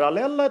kanske är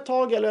parallella ett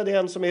tag. Eller det är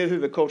en som är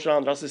huvudcoach och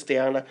andra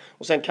assisterande.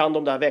 Och sen kan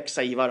de där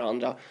växa i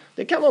varandra.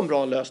 Det kan vara en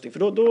bra lösning. För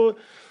då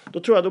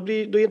tror jag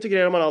då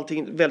integrerar man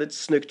allting väldigt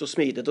snyggt och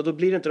smidigt. Och då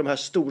blir det inte de här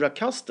stora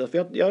kasten.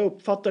 För jag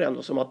uppfattar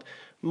ändå som att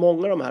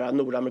många av de här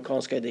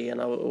nordamerikanska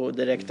idéerna och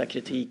direkta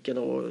kritiken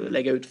och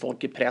lägga ut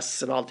folk i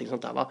pressen och allting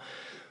sånt där, va.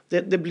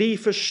 Det blir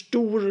för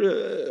stor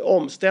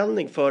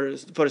omställning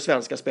för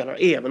svenska spelare,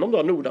 även om du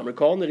har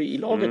nordamerikaner i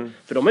laget.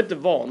 För de är inte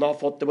vana att ha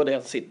fått det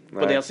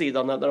på den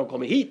sidan när de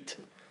kommer hit.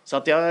 Så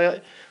att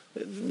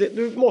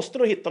du måste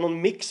nog hitta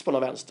någon mix på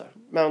någon vänster.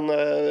 Men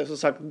som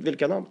sagt,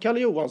 vilka namn? Kalle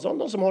Johansson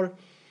då, som har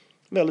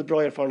väldigt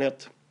bra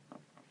erfarenhet.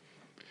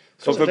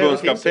 Som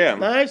förbundskapten?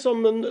 Nej,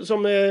 som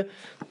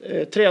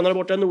tränare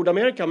borta i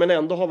Nordamerika, men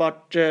ändå har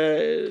varit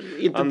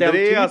inte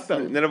Andreas, den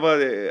typen. När det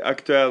var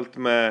aktuellt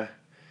med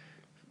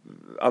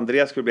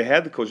Andreas skulle bli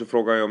headcoach, så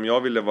frågade jag om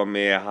jag ville vara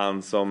med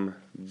han som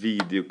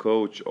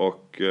videocoach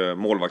och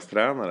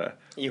målvaktstränare.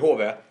 I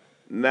HV?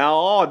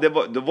 Nej,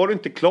 då var det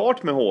inte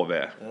klart med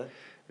HV.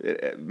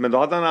 Men då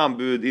hade han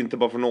anbud inte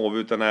bara från HV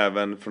utan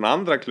även från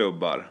andra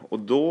klubbar. Och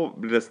då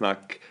blev det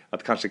snack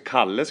att kanske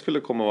Kalle skulle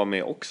komma och vara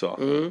med också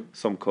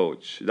som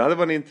coach. Det hade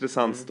varit en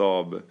intressant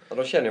stab. Och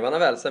då känner man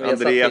väl sen vi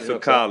Andreas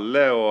och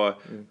Kalle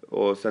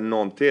och sen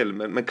någon till.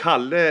 Men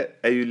Kalle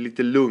är ju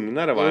lite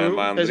lugnare än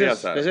vad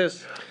Andreas är.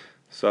 Precis.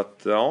 Så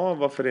att,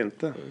 varför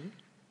inte?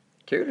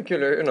 Kul.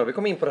 Nu har vi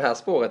kommit in på det här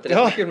spåret. Det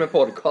är kul med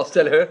podcast,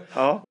 eller hur?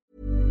 Ja.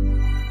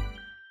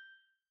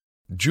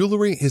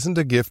 Jewelry isn't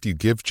a gift you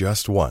give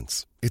just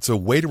once. It's a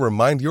way to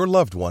remind your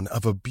loved one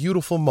of a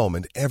beautiful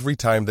moment every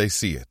time they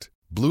see it.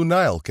 Blue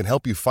Nile can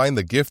help you find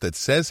the gift that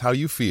says how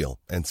you feel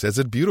and says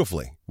it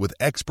beautifully, with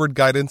expert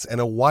guidance and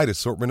a wide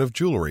assortment of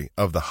jewelry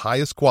of the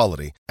highest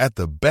quality at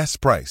the best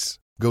price.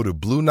 Go to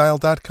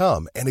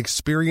BlueNile.com and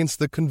experience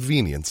the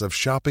convenience of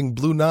shopping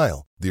Blue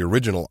Nile, the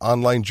original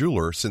online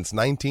jeweler since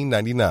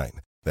 1999.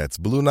 That's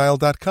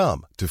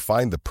BlueNile.com to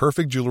find the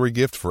perfect jewelry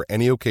gift for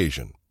any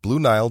occasion.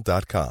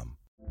 BlueNile.com.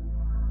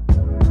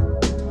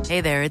 Hey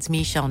there, it's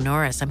Michelle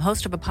Norris. I'm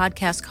host of a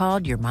podcast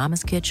called Your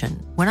Mama's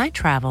Kitchen. When I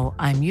travel,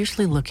 I'm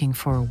usually looking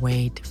for a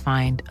way to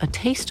find a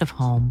taste of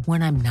home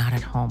when I'm not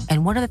at home.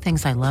 And one of the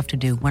things I love to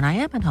do when I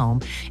am at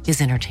home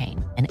is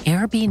entertain. And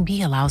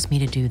Airbnb allows me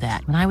to do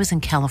that. When I was in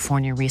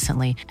California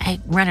recently, I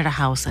rented a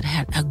house that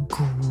had a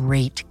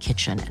great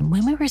kitchen. And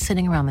when we were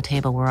sitting around the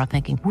table, we're all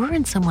thinking, we're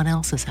in someone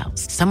else's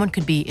house. Someone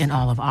could be in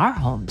all of our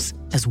homes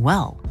as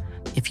well.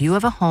 If you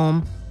have a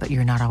home, but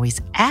you're not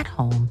always at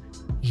home,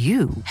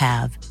 you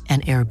have an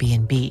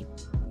Airbnb.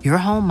 Your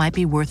home might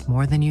be worth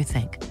more than you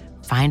think.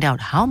 Find out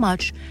how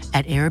much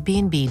at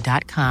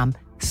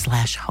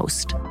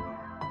airbnb.com/host.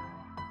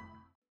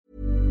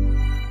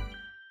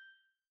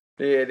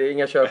 Det är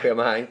inga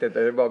körschema här, inte.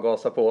 Det är bara att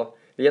gasa på.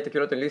 Det är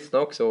jättekul att ni lyssnar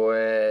också.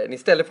 Ni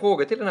ställer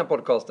frågor till den här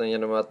podcasten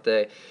genom att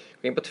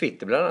gå in på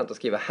Twitter bland annat och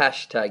skriva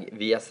hashtag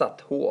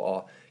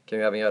 #ViasatHA. Kan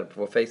vi även göra det på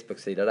vår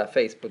Facebook-sida där,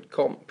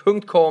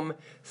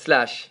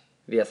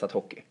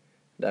 facebook.com/ViasatHockey.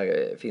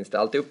 Där finns det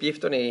alltid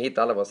uppgifter och ni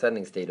hittar alla våra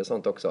sändningstider och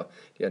sånt också.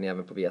 Det gör ni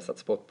även på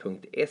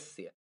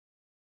viasatsport.se.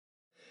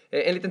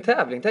 En liten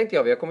tävling tänkte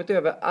jag. Vi har kommit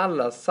över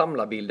alla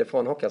samlarbilder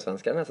från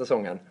Hockeyallsvenskan den här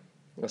säsongen.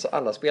 Alltså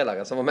alla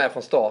spelare som var med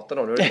från starten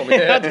då. Nu har det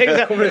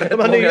kommit,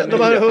 de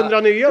har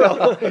 100 nya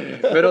då.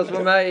 Men de som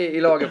var med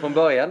i lagen från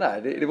början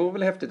där. Det vore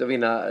väl häftigt att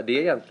vinna det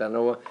egentligen.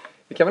 Och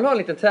vi kan väl ha en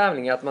liten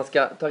tävling att man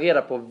ska ta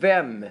reda på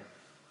vem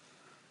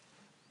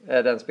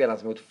är den spelaren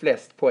som har gjort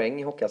flest poäng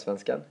i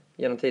Hockeyallsvenskan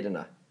genom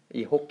tiderna.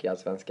 I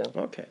Hockeyallsvenskan.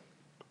 Okej.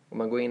 Om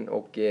man går in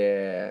och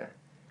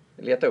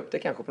letar upp det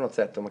kanske på något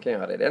sätt om man kan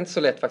göra det. Det är inte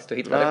så lätt faktiskt att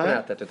hitta det på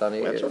nätet. Utan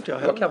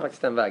jag kan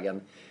faktiskt den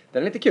vägen.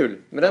 Den är lite kul.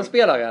 Men den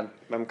spelaren...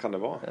 Vem kan det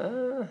vara?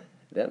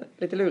 Den är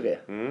lite lurig.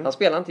 Han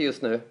spelar inte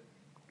just nu.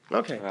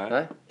 Okej. Nej,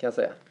 kan jag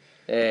säga.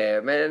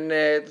 Men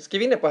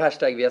skriv in det på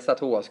hashtag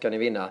 #ViasatHA så kan ni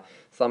vinna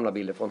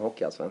samlarbilder från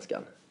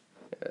Hockeyallsvenskan.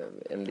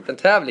 En liten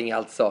tävling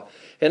alltså.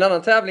 En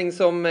annan tävling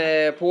som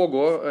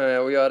pågår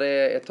och gör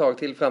det ett tag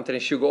till fram till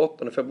den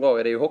 28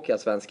 februari, det är ju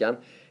Hockeyallsvenskan.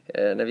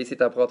 När vi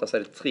sitter här och pratar så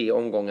är det 3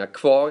 omgångar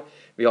kvar.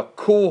 Vi har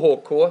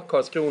KHK,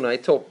 Karlskrona, i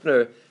topp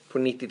nu på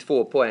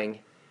 92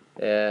 poäng.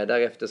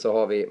 Därefter så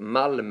har vi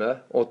Malmö,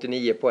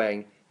 89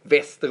 poäng.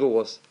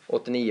 Västerås,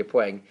 89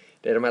 poäng.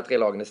 Det är de här 3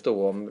 lagen det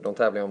står om. De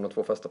tävlar om de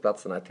 2 första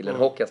platserna till den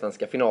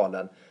Hockeyallsvenska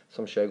finalen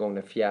som kör igång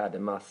den 4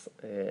 mars,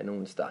 en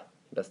onsdag.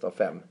 Bästa av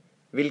 5.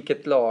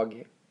 Vilket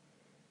lag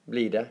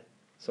blir det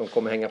som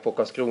kommer hänga på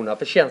Karlskrona?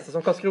 För känns det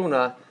som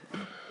Karlskrona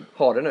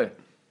har det nu?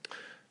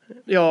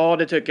 Ja,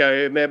 det tycker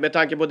jag. Med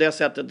tanke på det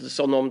sättet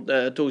som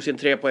de tog sin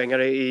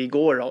 3-poängare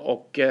igår då,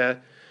 och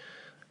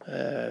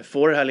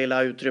får det här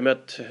lilla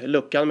utrymmet,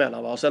 luckan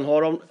mellan. Va? Sen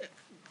har de,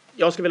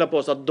 jag skulle vilja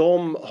påstå att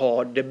de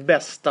har det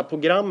bästa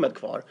programmet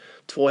kvar.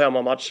 2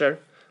 hemmamatcher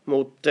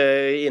mot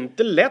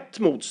inte lätt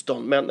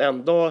motstånd, men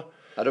ändå...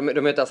 Ja, de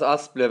möter alltså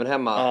Asplöven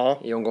hemma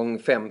i omgång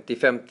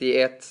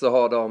 50-51 så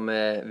har de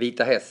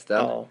Vita Hästen.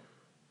 Ja.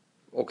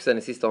 Och sen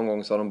i sista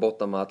omgången så har de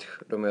bortamatch.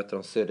 Då möter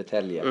de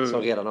Södertälje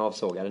som redan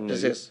avsågade nu.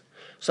 Precis.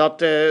 Så att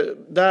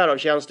därav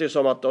känns det ju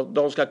som att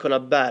de ska kunna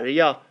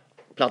bärga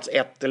plats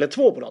 1 eller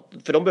 2 på något.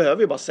 För de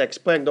behöver ju bara 6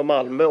 poäng då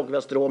Malmö och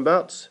Västerås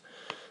möts.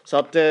 Så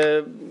att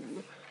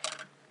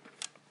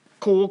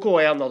KK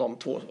är en av de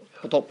 2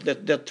 på topp.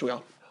 Det tror jag.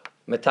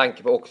 Med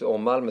tanke på också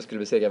om Malmö skulle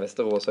besegra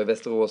Västerås så är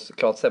Västerås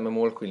klart sämre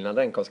målskillnad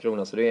än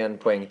Karlskrona. Så det är 1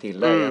 poäng till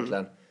där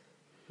egentligen.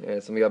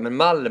 Som vi gör. Men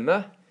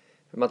Malmö,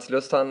 Mats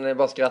Lust han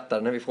bara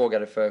skrattade när vi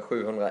frågade för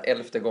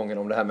 711 gången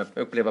om det här med att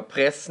uppleva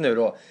press nu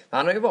då.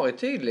 Han har ju varit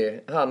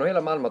tydlig, han och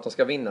hela Malmö, att de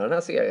ska vinna den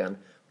här serien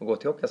och gå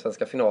till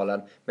Hockeyallsvenska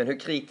finalen. Men hur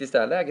kritiskt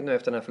är läget nu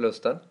efter den här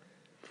förlusten?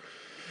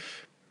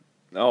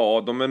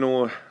 Ja, de är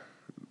nog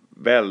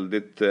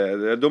väldigt...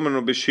 De är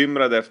nog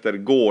bekymrade efter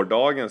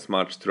gårdagens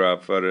match tror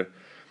jag. För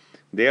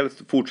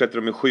dels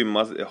fortsätter de att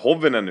skymma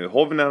Hovinen nu.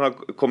 Hovinen har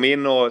kommit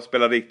in och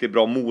spelat riktigt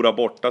bra. Mora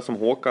borta som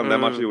Håkan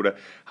den matchen gjorde.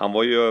 Han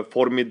var ju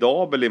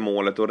formidabel i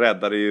målet och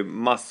räddade ju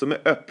massor med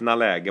öppna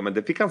lägen. Men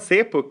det fick han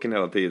se pucken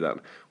hela tiden.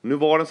 Och nu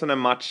var det en sån här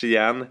match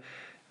igen.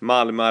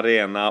 Malmö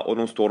Arena och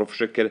de står och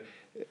försöker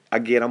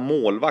agera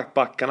målvakt.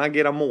 Backarna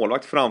agerar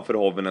målvakt framför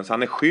Hovinen. Så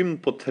han är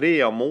skymd på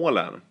 3 av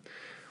målen.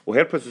 Och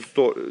helt plötsligt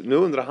nu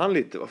undrar han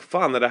lite, vad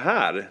fan är det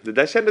här? Det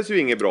där kändes ju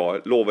inget bra.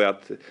 Lovar jag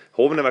att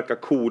Hovinen verkar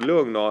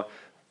kolugn och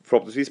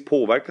förhoppningsvis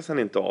påverkas han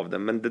inte av det.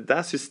 Men det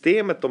där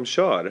systemet de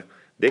kör,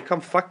 det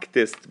kan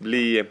faktiskt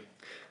bli...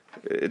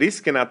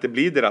 Risken är att det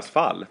blir deras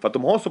fall. För att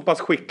de har så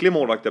pass skicklig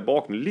målvakt där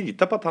bak.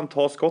 Lita på att han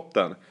tar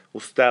skotten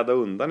och städar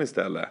undan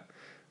istället.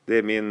 Det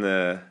är min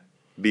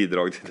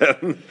bidrag till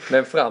den.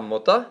 Men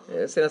framåt då?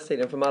 Senaste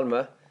tiden för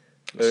Malmö?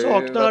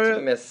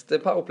 Saknar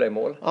mest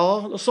powerplay-mål.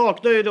 Ja, de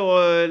saknar ju då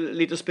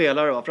lite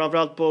spelare, va?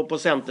 Framförallt på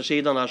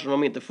centersidan här, så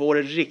de inte får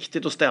det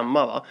riktigt att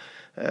stämma, va?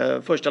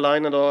 Första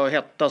linjen då,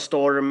 Hetta,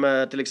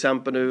 Storm till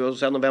exempel nu, och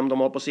sen vem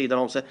de har på sidan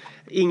om sig.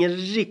 Ingen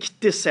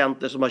riktig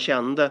center som man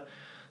kände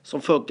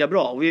som funkar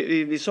bra. Och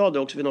vi sa det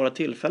också vid några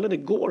tillfällen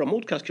igår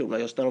mot Karlskrona,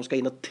 just när de ska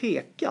in och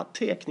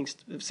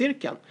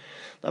tekningscirkeln.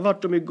 Där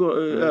vart de ju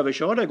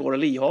överkörda igår och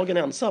Lihagen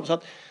ensam. Så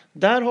att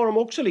där har de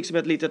också liksom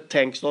ett litet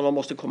tänk som de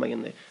måste komma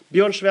in i.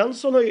 Björn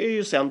Svensson är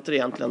ju center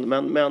egentligen,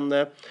 men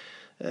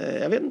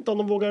jag vet inte om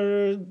de vågar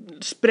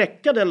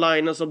spräcka den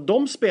linjen som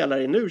de spelar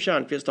i nu,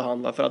 Tjärnqvist och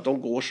han, för att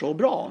de går så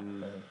bra.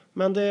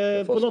 Men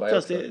det på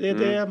något sätt,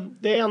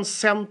 det är en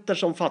center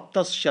som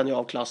fattas, känner jag,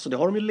 av klass, och det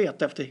har de ju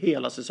letat efter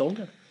hela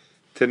säsongen.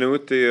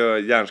 Tenut är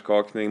ju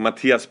hjärnskakning,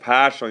 Mattias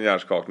Persson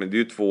hjärnskakning. Det är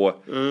ju två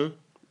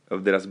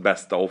av deras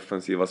bästa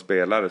offensiva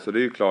spelare, så det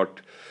är ju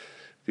klart,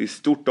 det är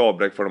stort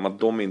avbräck för dem att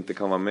de inte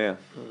kan vara med.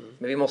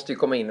 Men vi måste ju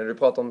komma in, när du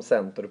pratar om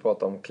center, du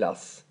pratar om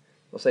klass.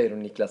 Vad säger du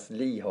om Niklas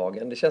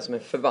Lihagen? Det känns som en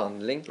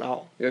förvandling.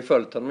 Ja. Vi har ju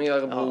följt honom i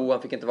Örebro,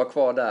 han fick inte vara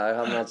kvar där.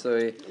 Han alltså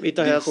i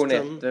division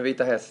 1 med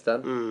Vita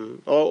Hästen.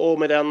 Och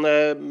med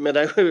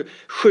den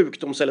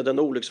sjukdoms- eller den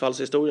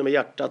olycksfallshistorien med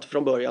hjärtat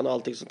från början och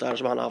allting sånt där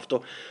som han har haft.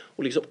 Och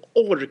liksom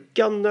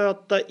orka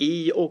nöta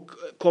i och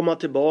komma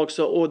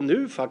tillbaka, och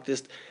nu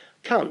faktiskt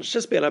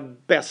kanske spelar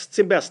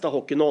sin bästa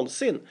hockey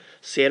någonsin.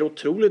 Ser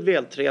otroligt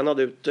vältränad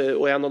ut,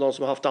 och en av de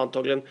som har haft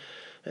antagligen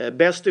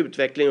bäst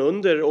utveckling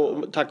under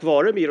och tack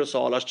vare Miro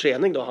Salars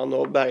träning då, han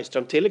och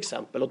Bergström till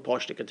exempel och ett par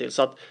stycken till.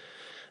 Så att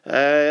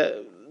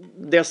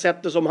det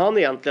sättet som han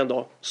egentligen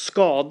då,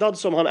 skadad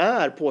som han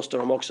är, påstår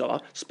de också,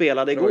 va?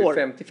 Spelade igår. Det var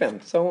ju 50-50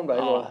 sa hon där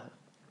igår.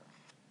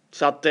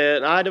 Så att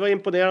nej, det var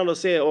imponerande att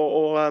se,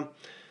 och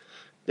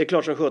det är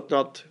klart som sjutton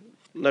att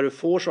när du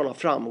får sådana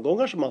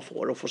framgångar som man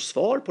får och får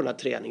svar på den här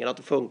träningen, att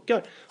det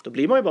funkar, då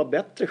blir man ju bara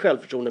bättre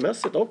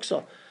självförtroendemässigt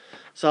också.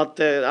 Så att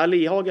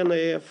Lihagen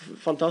är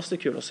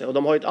fantastiskt kul att se. Och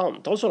de har ju ett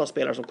antal sådana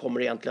spelare som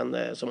kommer egentligen,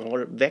 som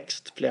har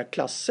växt flera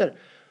klasser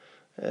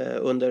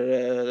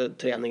under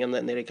träningen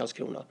nere i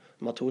Karlskrona.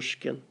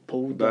 Matursken,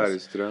 Podas,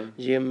 Bergström,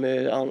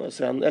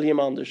 Jim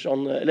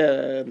Andersson,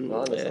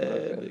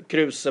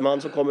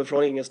 Kruseman som kommer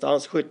från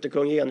ingenstans,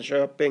 skyttekung i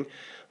Enköping.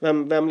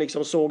 Vem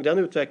liksom såg den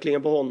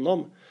utvecklingen på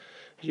honom?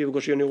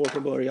 Djurgårds junior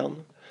från början.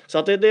 Så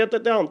att det är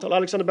ett antal,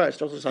 Alexander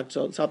Bergström som sagt,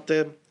 så att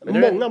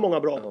många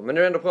bra. Ja, men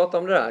när du ändå pratar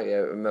om det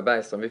där med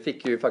Bergström, vi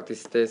fick ju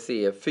faktiskt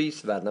se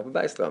fysvärdena på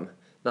Bergström.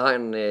 När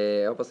han,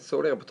 jag hoppas att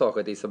såg det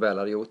reportaget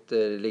Isabella hade gjort,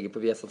 det ligger på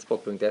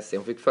viasatsport.se.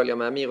 Hon fick följa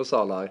med Miro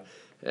Salar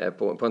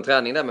på en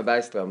träning där med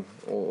Bergström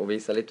och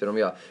visa lite hur de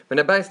gör. Men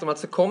när Bergström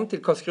alltså kom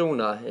till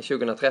Karlskrona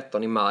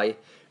 2013 i maj,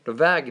 då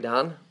vägde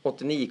han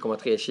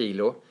 89,3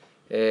 kilo.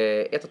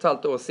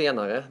 1,5 år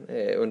senare,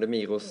 under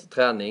Miros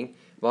träning,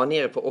 var han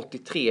nere på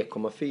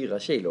 83,4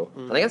 kilo.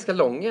 Han är ganska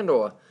lång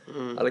ändå,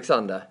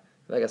 Alexander.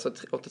 Väger alltså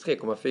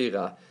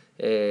 83,4.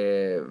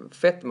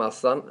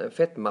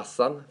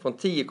 Fettmassan från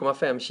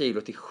 10,5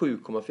 kilo till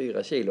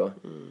 7,4 kilo.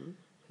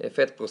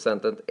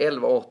 Fettprocenten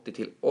 11,80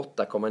 till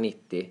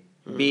 8,90.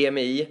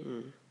 BMI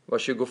var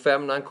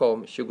 25 när han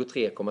kom,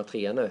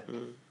 23,3 nu.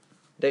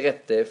 Det är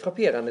rätt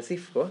frapperande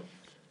siffror.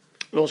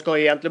 De ska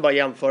egentligen bara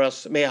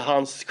jämföras med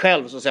hans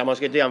själv, så att säga. Man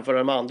ska inte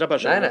jämföra med andra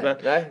personer.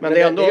 Nej, men det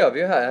gör vi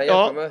ju här.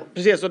 Ja,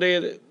 precis. Och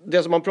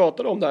det som man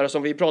pratade om där,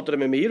 som vi pratade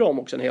med Miro om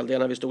också en hel del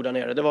när vi stod där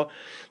nere,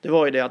 det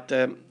var ju det att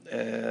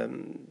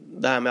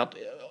det här med att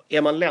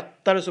är man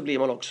lättare så blir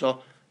man också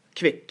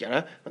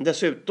kvickare. Men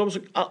dessutom så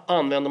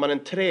använder man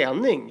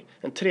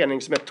en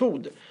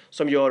träningsmetod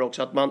som gör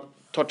också att man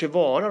tar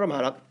tillvara de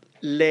här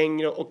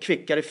längre och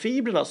kvickare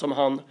fibrerna som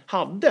han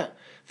hade.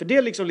 För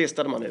det liksom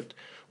listade man ut.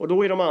 Och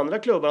då i de andra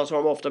klubbarna så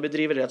har de ofta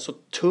bedrivit rätt så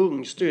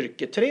tung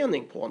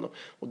styrketräning på honom.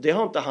 Och det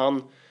har inte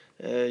han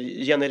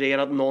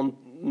genererat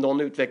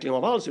någon utveckling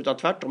av alls, utan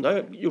tvärtom. Det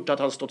har gjort att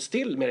han stått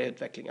still med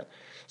utvecklingen.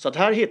 Så att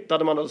här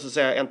hittade man då, så att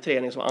säga, en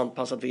träning som var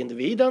anpassad för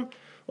individen.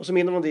 Och som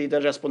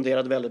individen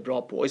responderade väldigt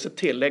bra på. Och i sitt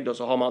tillägg då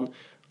så har man,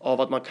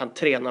 av att man kan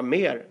träna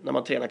mer när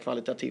man tränar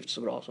kvalitativt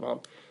så bra som han,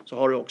 så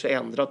har det också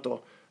ändrat då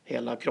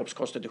hela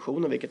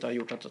kroppskonstitutionen, vilket har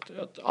gjort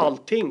att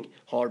allting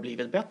har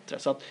blivit bättre.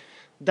 Så att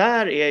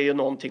där är ju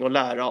någonting att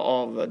lära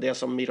av det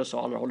som Miro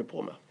Salar håller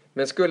på med.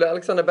 Men skulle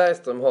Alexander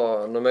Bergström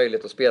ha någon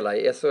möjlighet att spela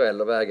i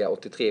SHL och väga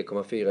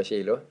 83,4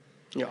 kilo?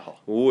 Jaha.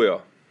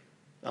 Ja.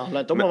 Det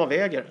handlar inte om vad man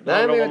väger. Det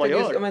nej, men vad man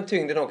gör. Men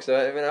tyngden också.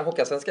 Jag menar,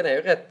 Hockeysvenskan är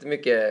ju rätt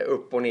mycket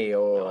upp och ner.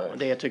 Och ja,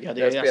 det tycker jag.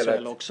 Det är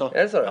SHL också.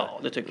 Är det så? Ja,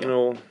 det tycker jag.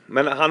 No.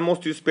 Men han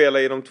måste ju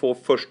spela i de 2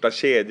 första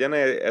kedjorna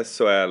i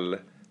SHL.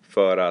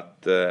 För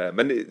att,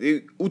 men det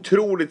är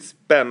otroligt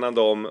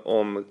spännande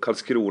om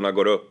Karlskrona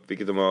går upp,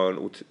 vilket de har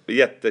en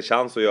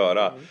jättechans att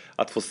göra.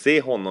 Att få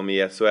se honom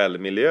i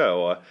SHL-miljö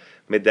och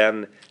med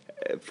den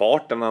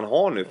farten han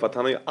har nu. För att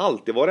han har ju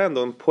alltid varit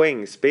ändå en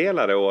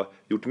poängspelare och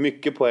gjort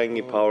mycket poäng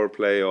i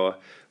powerplay och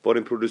varit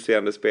en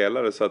producerande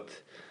spelare. Så att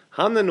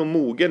han är nog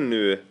mogen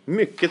nu,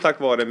 mycket tack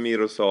vare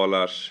Miro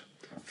Salars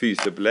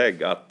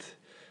fysupplägg,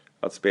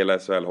 att spela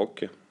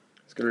SHL-hockey.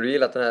 Skulle du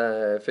gilla den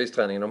här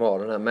fysträningen de har,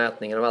 den här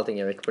mätningen av allting,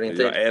 Erik, på din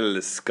tid? Jag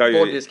älskar ju...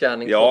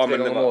 Bodyscanning 2-3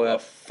 gånger om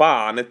året.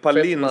 Fan, ett par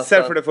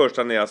linser för det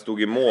första när jag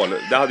stod i mål.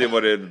 Det hade ju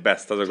varit det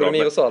bästa såklart. Tror du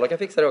Mirosala kan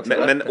fixa det också?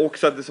 Men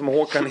också att det som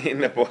Håkan är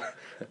inne på,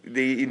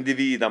 det är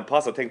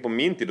individanpassat. Tänk på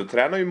min tid, då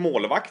tränar ju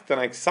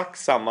målvakterna exakt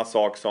samma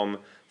sak som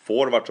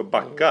forwards och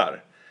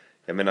backar.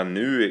 Jag menar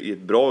nu i ett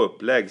bra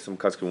upplägg som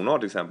Karlskrona har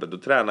till exempel, då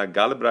tränar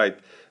Galbraith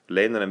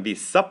Leinonen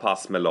vissa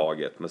pass med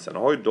laget. Men sen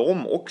har ju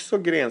de också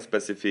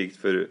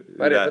grenspecifikt för...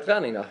 Vad är det för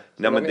träning då?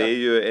 Nej, men det är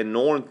ju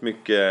enormt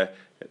mycket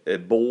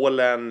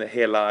bålen,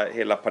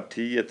 hela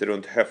partiet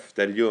runt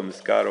höfter,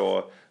 ljumskar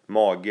och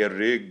mage,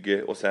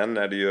 rygg. Och sen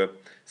är det ju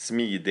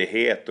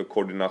smidighet och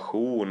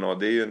koordination. Och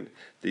det är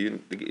ju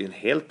en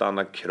helt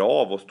annan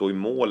krav att stå i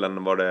mål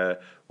än vad det är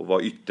att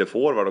vara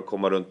ytterforward och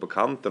komma runt på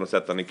kanten och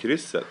sätta den i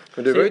krysset.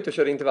 Men du var ute och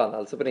körde intervall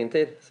alltså på din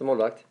tid som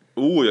målvakt?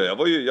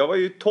 Jag var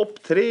ju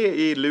topp 3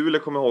 i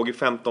Luleå, kommer jag ihåg, i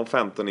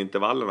 15-15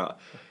 intervallerna.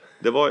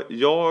 Det var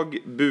jag,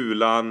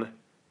 Bulan,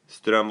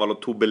 Strömvall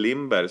och Tobbe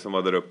Lindberg som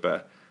var där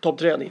uppe. Topp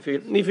 3,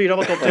 ni fyra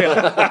var topp 3.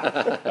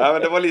 Ja,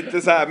 men det var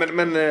lite så här,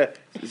 men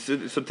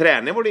så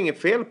träning var det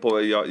inget fel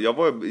på. Jag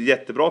var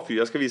jättebra för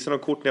jag ska visa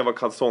något kort när jag var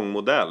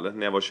kalsongmodell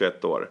när jag var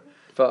 21 år.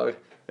 För?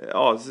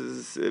 Ja,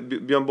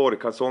 Björn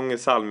Borg-kalsonger,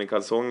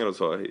 Salmi-kalsonger och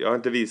så. Jag har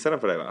inte visat den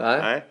för dig, va?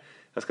 Nej.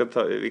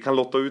 Vi kan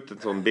lotta ut en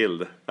sån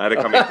bild. Nej, det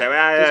kan vi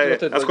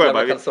inte. Jag skojar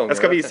bara. Jag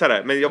ska visa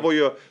det. Men jag var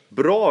ju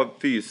bra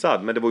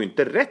fysad, men det var ju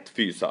inte rätt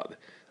fysad.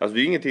 Alltså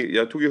det är ingenting.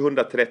 Jag tog ju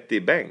 130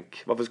 i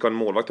bänk. Varför ska en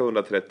målvakt ha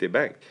 130 i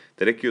bänk?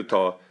 Det räcker ju att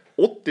ta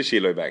 80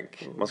 kilo i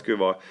bänk. Man ska ju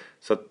vara...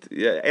 Så att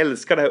jag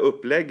älskar det här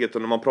upplägget.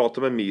 Och när man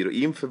pratar med Miro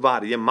inför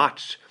varje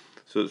match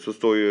så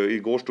står ju...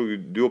 Igår stod ju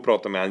du och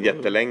pratade med han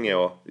jättelänge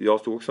och jag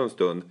stod också en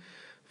stund.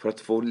 För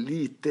att få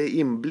lite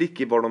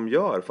inblick i vad de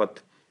gör. För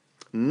att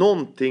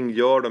någonting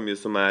gör de ju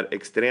som är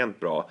extremt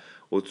bra.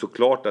 Och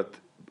såklart att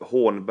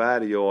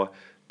Hånberg och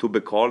Tobbe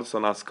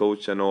Karlsson,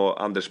 ASS-coachen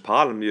och Anders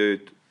Palm gör ju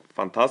ett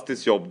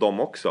fantastiskt jobb de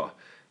också.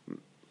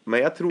 Men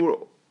jag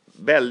tror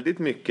väldigt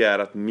mycket är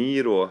att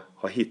Miro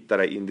har hittat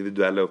det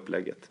individuella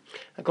upplägget.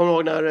 Jag kommer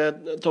ihåg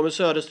när Tommy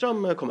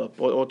Söderström kom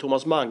upp och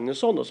Thomas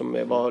Magnusson då,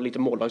 som var lite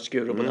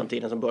målvaktsguru på den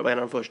tiden, som var en av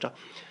de första.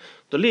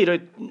 Då lirar ju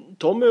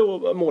Tommy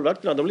och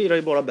målvakterna, de lirar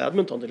ju bara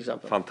badminton till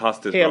exempel.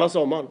 Fantastiskt hela bra.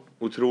 Sommaren.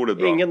 Otroligt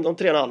bra. De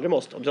tränar aldrig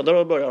måste. Så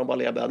då börjar de bara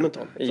lira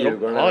badminton. I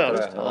Djurgården.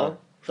 Ja.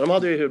 Så de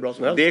hade ju hur bra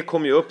som helst. Det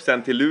kom ju upp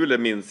sen till Luleå,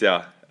 minns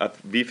jag. Att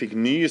vi fick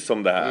nys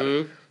om det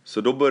här.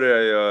 Så då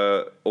började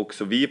jag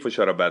också vi får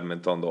köra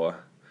badminton då.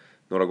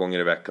 Några gånger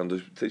i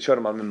veckan. Då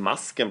körde man med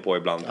masken på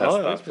ibland.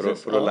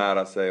 För att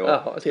lära sig.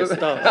 Och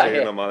testa.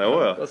 Det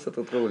var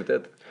så otroligt.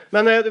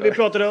 Men vi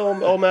pratade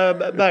om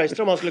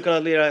Bergström, han skulle kunna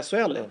lira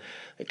SHL.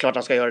 Det är klart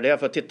han ska göra det.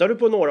 För tittar du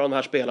på några av de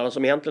här spelarna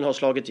som egentligen har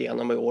slagit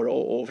igenom i år.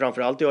 Och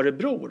framförallt i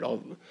Örebro då,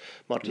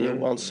 Martin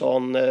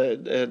Johansson,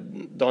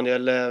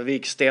 Daniel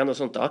Wiksten och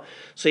sånt där.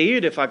 Så är ju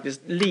det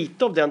faktiskt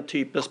lite av den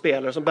typen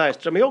spelare som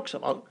Bergström är också.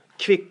 Va?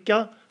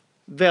 Kvicka.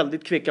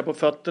 Väldigt kvicka på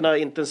fötterna,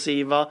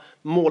 intensiva,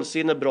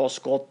 målsinne, bra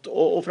skott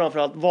och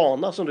framförallt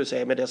vana som du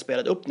säger med det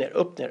spelet. Upp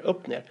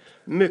ner.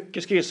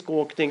 Mycket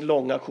skridskoåkning,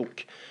 långa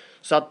sjok.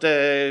 Så att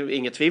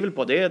inget tvivel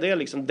på det. Det är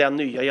liksom den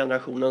nya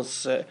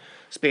generationens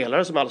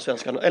spelare som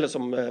allsvenskan, eller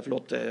som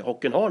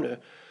hockeyn har nu.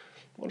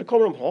 Och det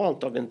kommer de ha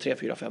antagligen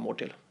 3-4-5 år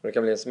till. Det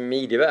kan bli en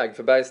smidig väg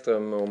för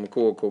Bergström om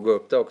KK går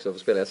upp där också för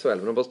att spela i SHL.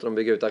 Men då måste de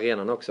bygga ut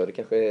arenan också. Det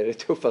kanske är det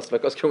tuffaste för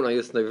Karlskrona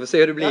just nu. Vi får se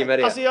hur det blir med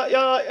det. Alltså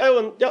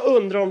jag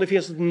undrar om det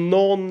finns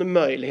någon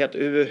möjlighet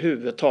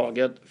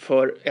överhuvudtaget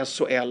för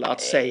SHL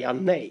att säga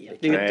nej.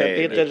 Det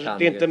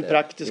är inte en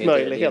praktisk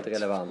möjlighet. Det är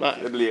inte relevant.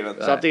 Det blir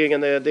inte. Så att det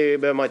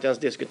behöver man inte ens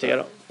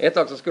diskutera. Ett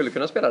lag som skulle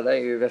kunna spela det är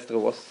ju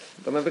Västerås.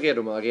 De är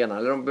redo med arenan.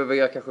 Eller de behöver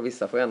göra kanske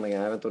vissa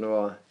förändringar. Jag vet inte om det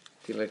var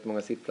tillräckligt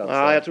många sittplatser.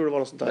 Ja, jag tror det var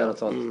något sånt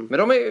där. Men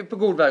de är på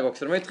god väg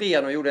också. De är 3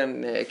 och gjorde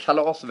en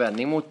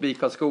kalasvändning mot BIK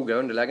Karlskoga.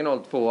 Underläge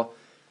 0-2.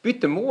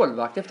 Bytte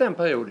målvakt efter en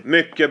period.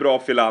 Mycket bra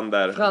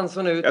Filander.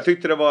 Fransson ut.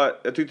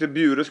 Jag tyckte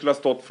Bjure skulle ha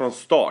stått från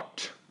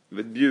start.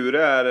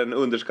 Bjure är en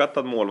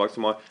underskattad målvakt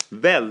som har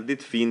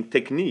väldigt fin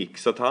teknik.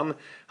 Så att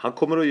han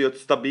kommer att ge ett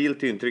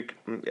stabilt intryck.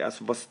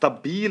 Alltså vara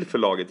stabil för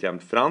laget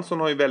jämt. Fransson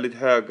har ju väldigt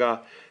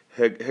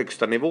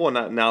högsta nivå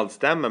när allt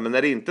stämmer. Men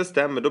när det inte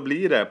stämmer då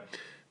blir det...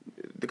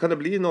 Det kan det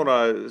bli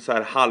några så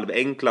här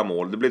halvenkla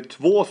mål. Det blev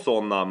 2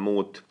 sådana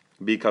mot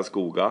BIK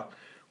Karlskoga.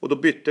 Och då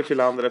bytte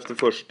Filander efter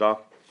första.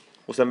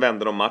 Och sen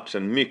vände de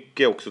matchen.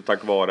 Mycket också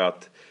tack vare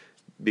att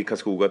BIK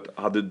Karlskoga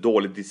hade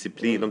dålig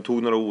disciplin. De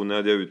tog några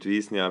onödiga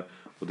utvisningar.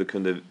 Och det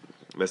kunde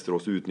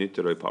Västerås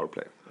utnyttja då i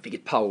powerplay.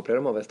 Vilket powerplay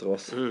de har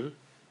Västerås.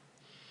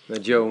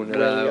 Med Jones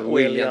eller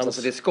Williams.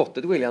 Alltså det är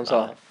skottet Williams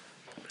har.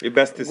 Det är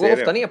bäst i serien.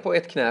 Går ofta ner på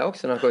ett knä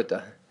också när han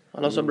skjuter.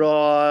 Han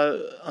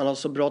har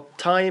så bra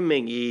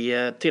timing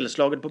i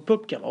tillslaget på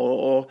pucken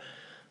och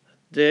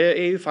det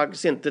är ju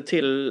faktiskt inte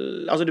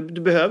till, alltså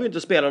du behöver ju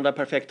inte spela den där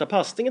perfekta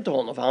passningen till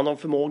honom för han har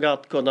förmåga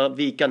att kunna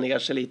vika ner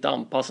sig lite,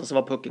 anpassa sig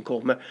var pucken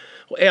kommer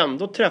och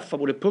ändå träffa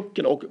både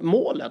pucken och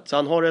målet. Så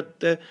han har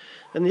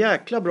en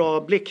jäkla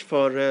bra blick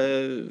för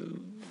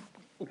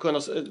och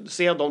kunna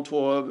se de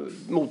två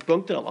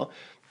motpunkterna, va?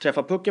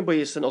 Träffa pucken på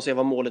isen och se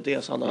vad målet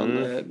är så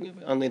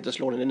han inte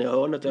slår den in i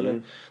hörnet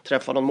eller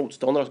träffa någon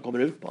motståndare som kommer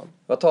ut på honom.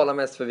 Vad talar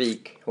mest för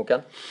Vik,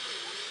 Håkan?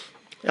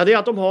 Ja, det är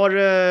att de har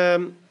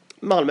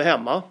Malmö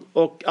hemma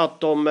och att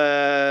de,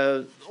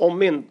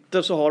 om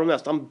inte så har de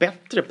nästan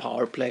bättre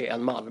powerplay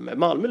än Malmö.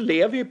 Malmö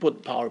lever ju på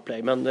ett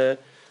powerplay, men det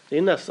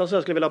är nästan så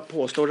jag skulle vilja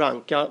påstå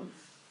ranka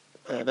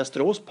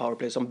Västerås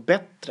powerplay som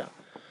bättre.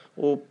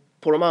 Och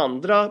på de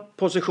andra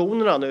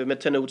positionerna nu med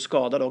Tenut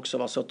skadad också,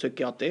 va, så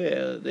tycker jag att det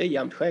är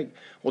jämnt skägg.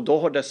 Och då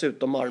har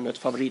dessutom Malmö ett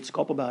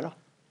favoritskap att bära.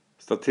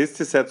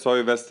 Statistiskt sett så har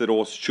ju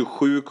Västerås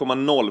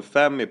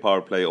 27,05 i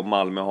powerplay och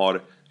Malmö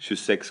har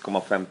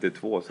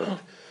 26,52, så att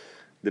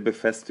det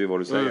befäster ju vad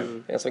du säger.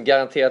 En som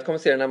garanterat kommer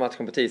se den här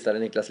matchen på tisdag är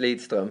Niklas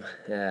Lidström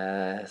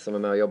som är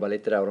med och jobbar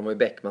lite där. Och de har ju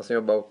Bäckman som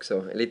jobbar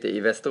också lite i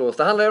Västerås.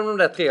 Det handlar ju om de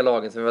där 3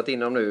 lagen som vi varit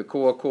inne om nu.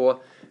 KK,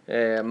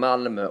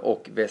 Malmö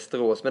och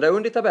Västerås. Men där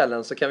under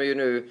tabellen så kan vi ju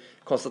nu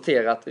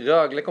konstatera att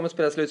Rögle kommer att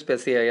spela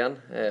slutspelserien.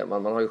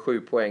 Man har ju 7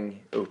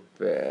 poäng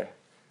upp.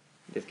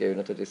 Det ska ju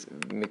naturligtvis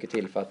mycket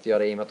till för att göra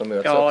det i och med att de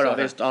möts också. Ja,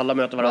 visst. Alla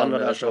möter varandra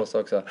där så.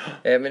 Också.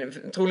 Men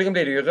troligen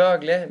blir det ju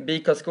Rögle,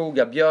 BIK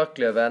Karlskoga,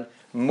 Björklöven,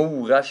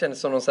 Mora känns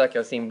som de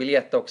säkrar sin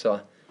biljett också.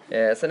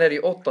 Sen är det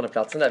ju 8:e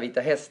platsen där.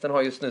 Vita Hästen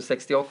har just nu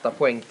 68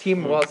 poäng.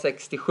 Timrå har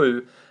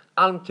 67.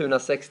 Almtuna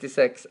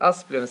 66.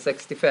 Asplöven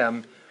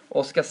 65.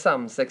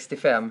 Oskarshamn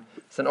 65.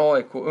 Sen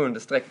AIK under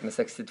streck med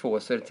 62.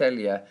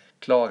 Södertälje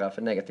klara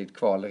för negativt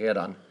kval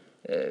redan.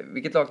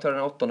 Vilket lag tar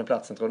den 8:e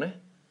platsen tror ni?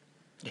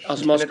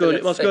 Alltså man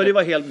skulle ju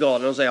vara helt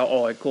galen och säga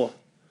AIK.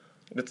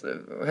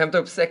 Hämta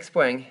upp 6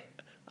 poäng.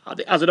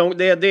 Ja,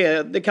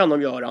 det kan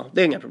de göra.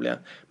 Det är inga problem.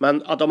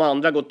 Men att de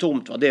andra går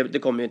tomt, va,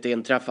 det kommer ju inte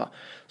inträffa.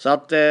 Så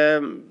att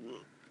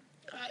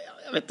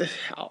jag vet inte.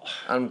 Ja.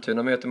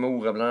 Almtuna möter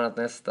Mora bland annat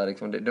nästa.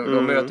 Liksom.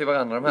 De möter ju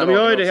varandra. De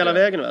gör ju det hela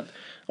vägen. Vet.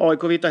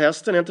 AIK Vita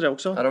Hästen, är inte det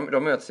också? Ja,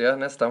 de möts ju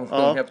nästa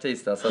omgång här på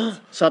tisdag.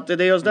 Så att det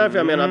är just därför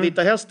jag menar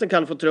Vita Hästen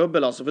kan få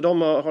trubbel. Alltså, för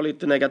de har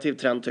lite negativ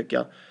trend tycker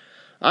jag.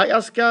 Ja,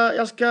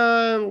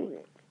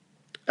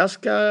 jag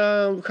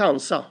ska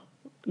chansa.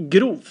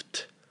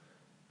 Grovt.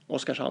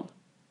 Oskarshamn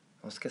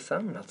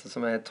alltså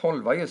som är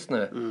 12 just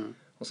nu.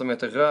 Och som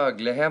möter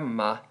Rögle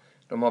hemma.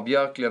 De har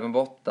Björklöven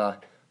borta.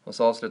 Och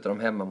så avslutar de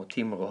hemma mot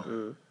Timrå.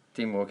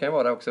 Timrå kan ju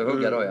vara där också och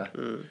hugga då, ja.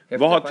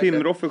 Vad har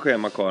Timrå för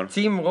schema kvar?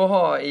 Timrå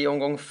har i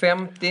omgång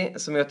 50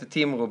 så möter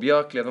Timrå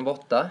Björklöven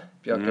borta.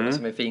 Björklöven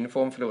som är i fin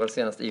form, förlorade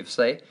senast i och för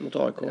sig. Mot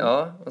AIK.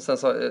 Ja, och sen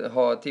så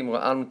har Timrå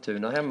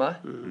Almtuna hemma.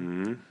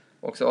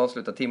 Och så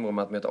avslutar Timrå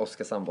med att möta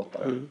Oskarshamn borta.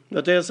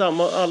 Det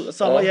är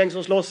samma gäng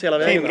som slåss hela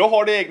vägen. Timrå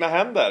har det egna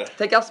händer.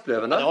 Tänk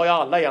Asplöven då? Ja,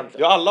 alla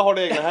egentligen. Ja, alla har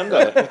det egna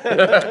händer.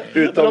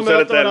 Utom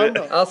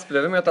Södertälje.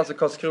 Asplöven möter alltså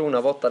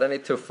Karlskrona borta. Den är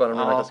tuff för dem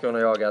när Karlskrona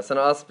jagar. Sen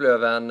har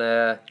Asplöven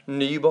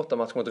ny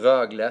bortamatch mot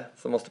Rögle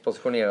som måste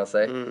positionera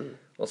sig.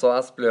 Och så har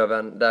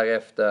Asplöven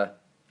därefter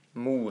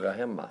Mora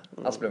hemma.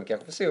 Asplöven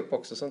kanske får se upp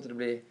också så att det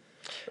blir...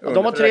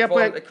 De har 3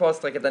 poäng.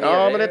 Kvalsträcket där nere.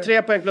 Ja, men det är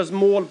 3 poäng plus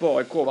mål på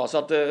AIK, va? Så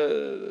att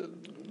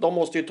de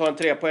måste ju ta en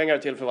 3-poängare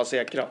till för att vara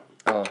säkra.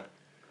 Ja.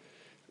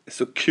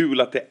 Så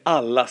kul att det är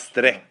alla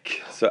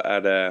streck så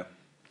är det...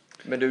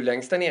 Men du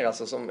längst där nere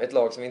alltså som ett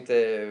lag som inte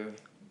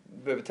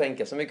behöver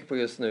tänka så mycket på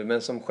just nu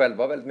men som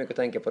själva har väldigt mycket att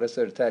tänka på det är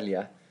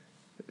Södertälje.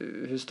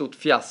 Hur stort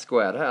fiasko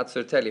är det här att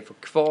Södertälje får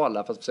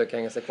kvala för att försöka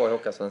hänga sig kvar i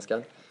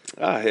Hockeyallsvenskan?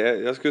 Ja,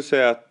 jag skulle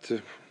säga att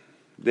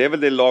det är väl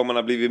det lag man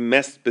har blivit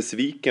mest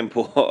besviken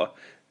på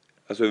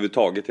alltså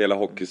överhuvudtaget hela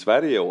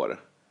Hockey-Sverige i år.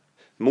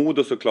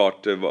 Modo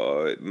såklart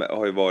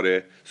har ju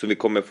varit som vi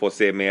kommer få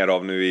se mer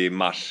av nu i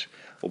mars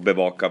och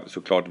bevaka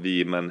såklart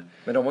vi men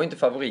de var ju inte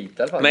favoriter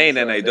i alla fall.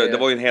 Nej, det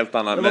var ju en helt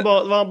annan. Det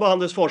var bara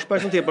Anders Forsberg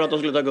som tippade att de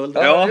skulle ta guld.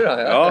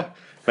 Ja.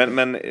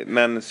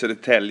 Men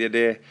Södertälje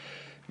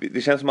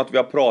det känns som att vi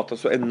har pratat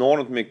så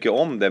enormt mycket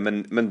om det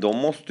men de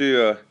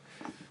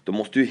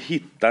måste ju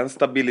hitta en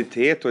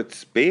stabilitet och ett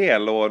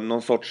spel och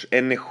någon sorts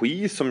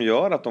energi som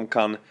gör att de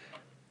kan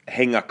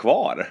hänga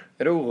kvar.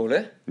 Är du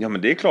orolig? Ja,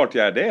 men det är klart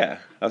jag är det.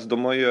 Alltså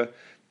de har ju,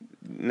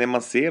 när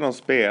man ser dem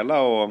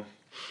spela och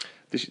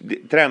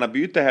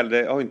tränarbyte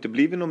heller har inte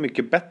blivit något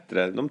mycket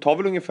bättre. De tar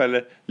väl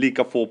ungefär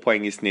lika få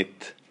poäng i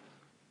snitt.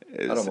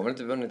 Ja, de har väl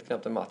inte vunnit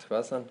knappt en match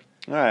sen.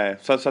 Nej,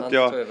 så att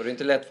jag... Det är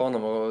inte lätt för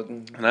honom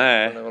att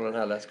nej. Rollen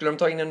heller. Skulle de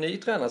ta in en ny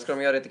tränare? Skulle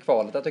de göra det till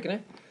kvalet där, tycker ni?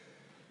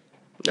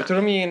 Jag tror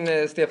de ger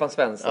in Stefan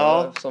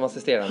Svensson som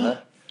assisterande.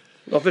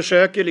 De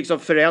försöker liksom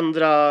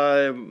förändra,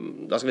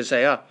 vad ska vi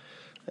säga,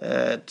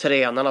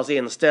 tränarnas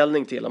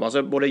inställning till dem.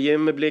 Alltså både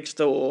Jimmy Blixt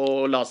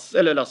och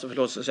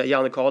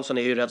Janne Karlsson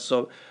är ju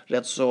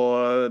rätt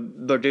så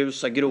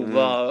burdusa,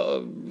 grova,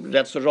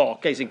 rätt så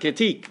raka i sin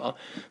kritik, va?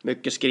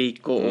 Mycket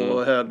skrik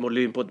och hög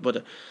volym på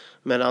det.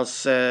 Medan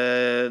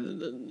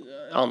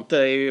Ante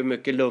är ju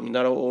mycket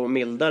lugnare och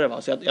mildare,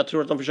 va? Så jag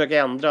tror att de försöker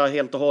ändra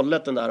helt och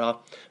hållet den där,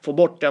 få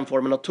bort den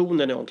formen av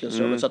tonen i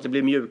omklädningsrummet så att det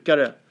blir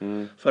mjukare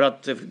för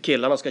att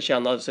killarna ska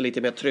känna sig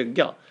lite mer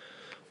trygga.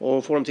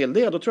 Och får de till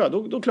det, då tror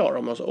jag då klarar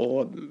de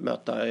att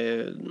möta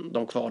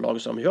de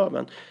kvallag som de gör.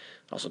 Men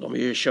Alltså de är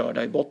ju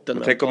körda i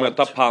botten. Tänk att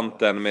möta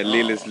Panten med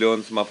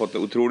Liljeslund som har fått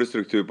en otrolig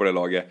struktur på det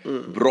laget.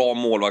 Bra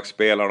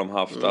målvaktsspelare de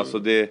haft. Alltså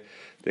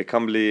det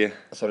kan bli...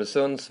 Så har du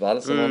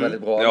Sundsvall som var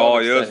väldigt bra.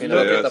 Ja, just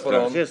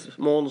det.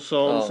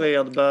 Månsson,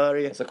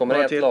 Svedberg. Så kommer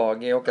det ett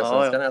lag i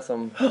Hockeyallsvenskan här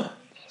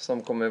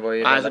som kommer vara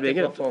i relativt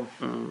bra form.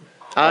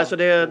 Alltså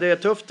det är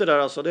tufft det där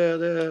alltså. Det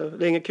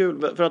är inget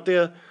kul. För att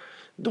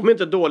de är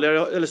inte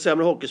dåligare eller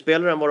sämre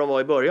hockeyspelare än vad de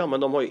var i början. Men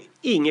de har ju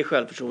inget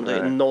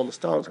självförtroende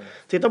någonstans.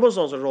 Titta på en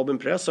sån som Robin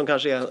Press som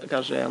kanske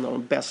är en av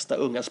de bästa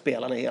unga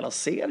spelarna i hela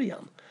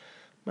serien.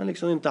 Men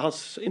liksom inte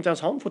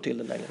ens han får till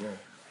det längre.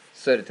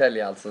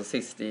 Södertälje alltså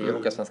sist i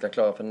Hockeyallsvenskan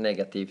klara för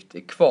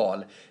negativt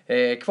kval.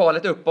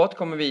 Kvalet uppåt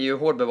kommer vi ju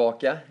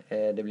hårdbevaka.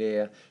 Det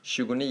blir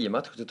 29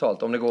 matcher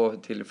totalt om det går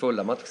till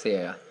fulla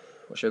matchserier.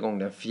 Och kör igång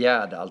den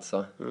 4:e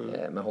alltså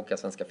med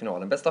Hockeyallsvenska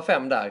finalen. Bästa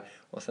 5 där.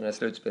 Och sen är det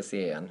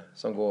slutspelserien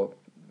som går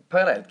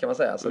parallellt kan man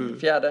säga. Så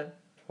 4:e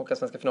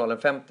Hockeyallsvenska finalen,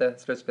 5:e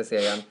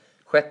slutspelserien,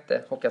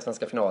 6:e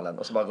Hockeyallsvenska finalen.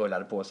 Och så bara rullar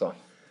det på så.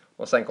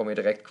 Och sen kommer ju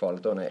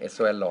direktkvalet då när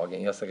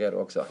SHL-lagen gör sig redo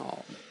också. Ja.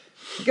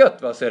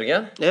 Gött va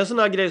Sörgen? Det är en sån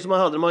här grej som man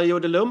hade när man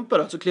gjorde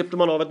lumper. Så klippte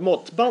man av ett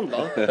måttband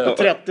va? På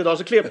 30 dagar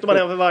så klippte man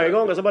en för varje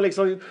gång. Och så bara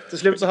liksom, till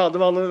slut så hade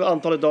man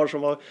antalet dagar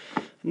som var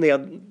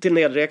till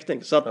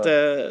nedräkning. Så att,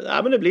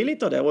 men det blir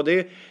lite av det. Och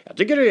jag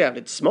tycker det är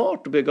jävligt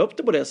smart att bygga upp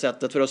det på det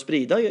sättet. För att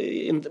sprida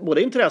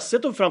både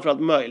intresset och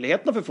framförallt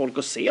möjligheterna för folk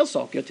att se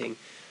saker och ting.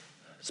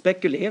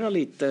 Spekulera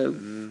lite,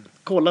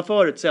 kolla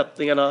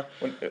förutsättningarna.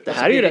 Det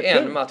här är ju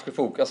en match i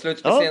fokus.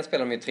 Slutspelserien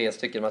spelar de ju 3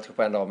 stycken matcher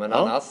på en dag. Men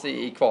annars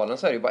i kvalen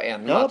så är det ju bara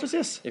en match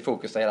i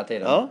fokus där hela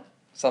tiden. Ja.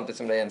 Samtidigt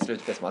som det är en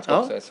slutspelsmatch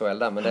också i SHL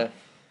där.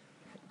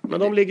 Men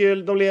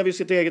de lever ju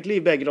sitt eget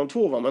liv bägge de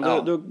två va?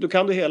 Men du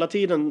kan du hela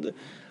tiden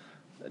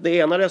det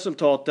ena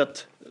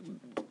resultatet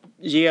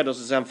ger då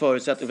så en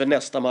förutsättning för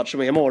nästa match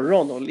som är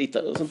imorgon och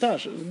lite och sånt där.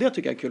 Så det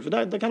tycker jag är kul för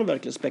där kan du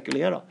verkligen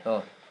spekulera.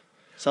 Ja.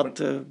 Så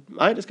att,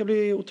 det ska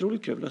bli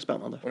otroligt kul och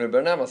spännande. Och nu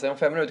börjar det närma sig, om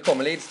 5 minuter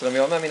kommer Lidström.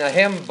 Jag har med mina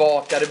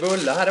hembakade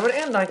bullar här. Det var det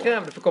enda han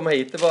krävde för att komma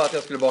hit. Det var att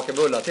jag skulle baka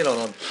bullar till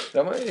honom. Det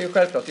har man ju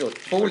självklart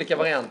gjort. 2 olika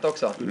varianter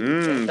också.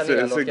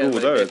 Ser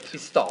goda ut.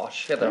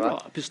 Pistage heter det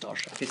va?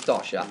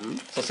 Pistage, ja.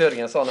 Så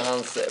Södergren sa när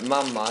hans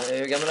mamma,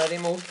 hur gammal är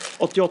din mor?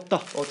 88.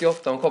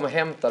 Hon kom och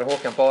hämtade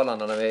Håkan på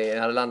Arlanda när vi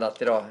hade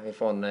landat idag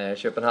från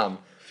Köpenhamn.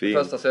 Fint.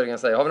 Första Södergren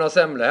säger, har vi några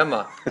semlor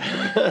hemma?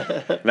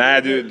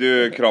 Nej,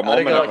 du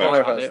kramar om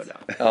henne först.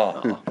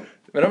 Ja.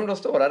 Men de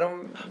står där,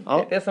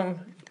 det är som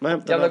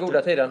gamla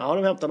goda tiden. Ja,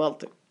 de hämtar mig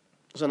alltid.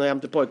 Och sen har jag hem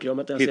till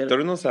pojkrummet. Hittar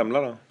du någon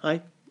semla då?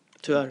 Nej,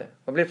 tyvärr.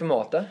 Vad blir det för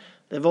mat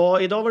då?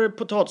 Idag var det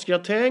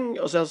potatisgratäng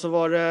och sen så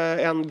var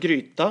det en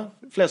gryta,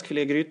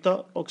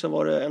 fläskfilégryta och sen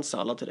var det en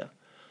sallad till det.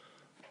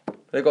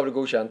 Det gav du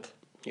godkänt?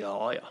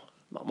 Ja.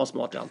 Mammas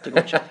mat är alltid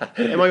godkänt.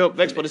 Det är man ju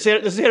uppväxt på. Det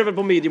ser du väl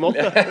på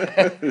mediumåttet.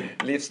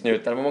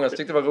 Livsnjutande. Många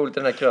tyckte det var roligt i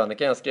den här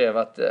krönikan jag skrev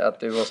att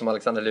du var som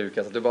Alexander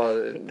Lukas. Att du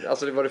bara,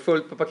 alltså det var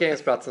fullt på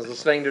parkeringsplatsen så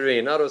svängde du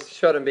in och då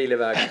körde en bil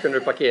iväg så kunde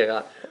du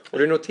parkera. Och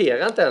du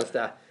noterar inte ens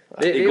det.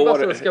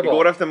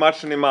 Igår efter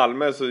matchen i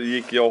Malmö så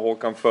gick jag och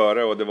Håkan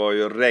före och det var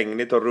ju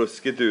regnigt och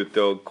ruskigt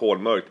ute och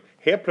kolmörkt.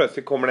 Helt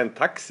plötsligt kommer det en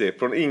taxi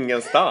från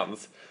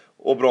ingenstans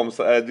och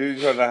bromsar. Du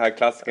kör den här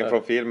klassiken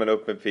från filmen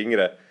upp med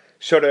fingret.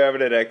 Körde över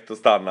direkt och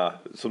stanna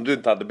som du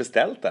inte hade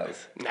beställt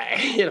ens.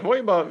 Nej, det var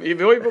ju bara vi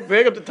var ju på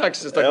väg upp till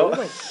taxistationen.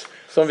 Ja.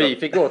 Som vi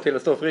fick gå till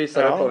och stå och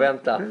frysa upp och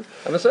vänta.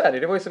 Ja men så är det.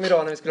 Det var ju som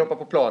idag när vi skulle hoppa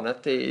på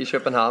planet i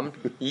Köpenhamn.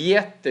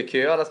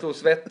 Jättekö, alla stod och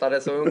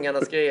svettades och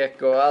ungarna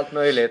skrek och allt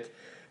möjligt.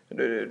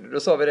 Då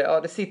sa vi det,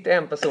 det sitter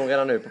en person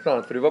redan nu på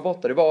planet för du var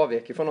borta, du var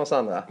avvek från oss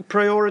andra.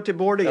 Priority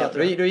boarding.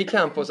 Då gick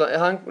han på,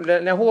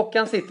 när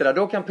Håkan sitter där,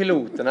 då kan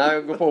piloterna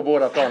gå på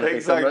båda planet.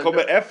 Exakt, liksom.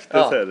 Kommer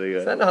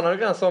efter sen han hade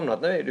redan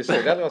somnat, du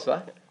såg aldrig oss va?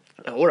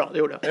 Ja, det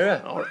gjorde jag. Är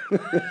det?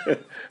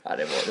 Ja,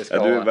 det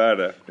ska du är värd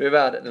det. Du är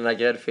värd den här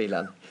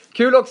gräddfilen.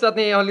 Kul också att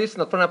ni har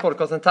lyssnat på den här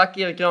podcasten. Tack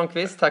Erik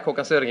Granqvist, tack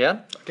Håkan Södergren.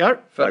 Tackar.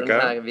 För den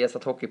här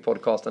Viasat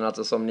Hockey-podcasten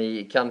alltså som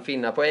ni kan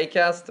finna på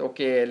Acast och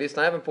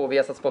lyssna även på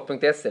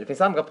viasatsport.se. Det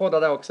finns andra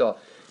poddar där också.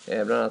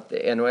 Bland annat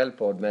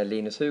NHL-podd med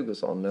Linus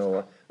Hugosson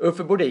och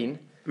Uffe Bodin.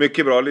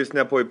 Mycket bra, lyssnar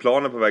jag på i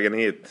planen på vägen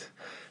hit.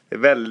 Det är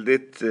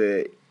väldigt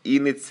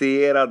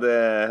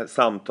initierade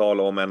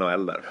samtal om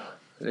NHL där.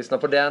 Lyssna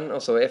på den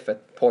och så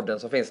F1-podden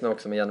som finns nu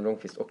också med Janne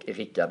Blomqvist och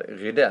Rickard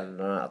Rydell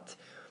bland annat.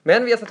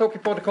 Men Viasat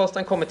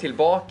Hockey-podcasten kommer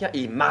tillbaka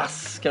i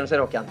mars, kan du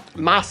säga Håkan?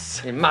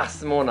 I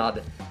mars månad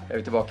är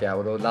vi tillbaka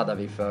och då laddar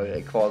vi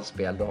för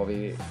kvalspel. Då har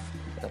vi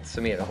att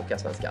summera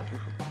Hockeyallsvenskan.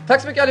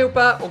 Tack så mycket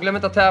allihopa och glöm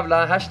inte att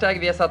tävla.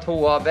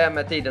 #ViasatHA, vem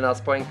är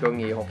tidernas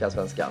poängkung i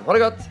Hockeyallsvenskan? Ha det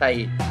gott,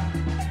 hej!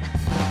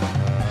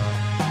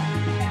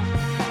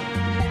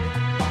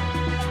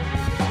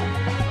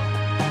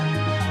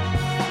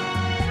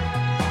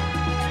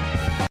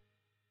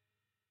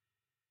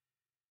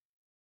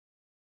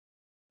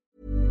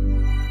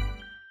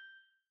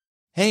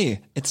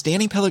 Hey, it's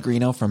Danny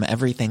Pellegrino from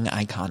Everything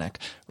Iconic.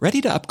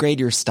 Ready to upgrade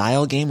your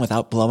style game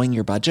without blowing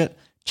your budget?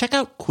 Check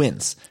out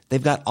Quince.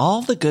 They've got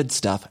all the good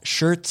stuff,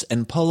 shirts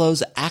and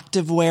polos,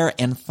 activewear,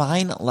 and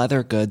fine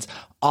leather goods,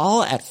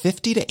 all at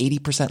 50 to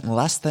 80%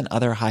 less than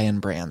other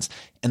high-end brands.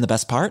 And the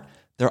best part?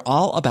 They're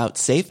all about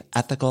safe,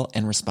 ethical,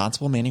 and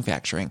responsible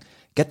manufacturing.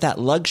 Get that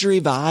luxury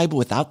vibe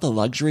without the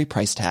luxury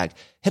price tag.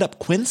 Hit up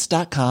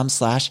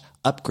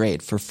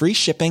quince.com/upgrade for free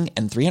shipping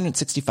and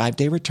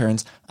 365-day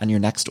returns on your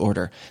next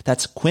order.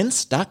 That's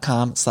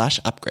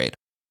quince.com/upgrade.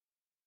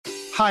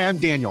 Hi, I'm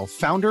Daniel,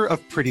 founder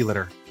of Pretty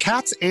Litter.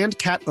 Cats and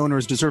cat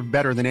owners deserve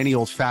better than any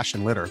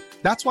old-fashioned litter.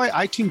 That's why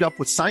I teamed up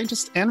with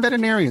scientists and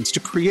veterinarians to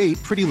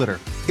create Pretty Litter.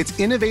 Its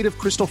innovative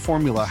crystal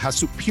formula has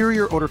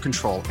superior odor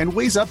control and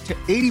weighs up to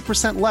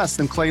 80% less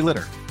than clay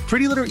litter.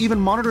 Pretty Litter even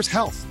monitors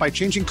health by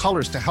changing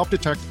colors to help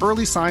detect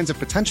early signs of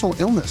potential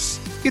illness.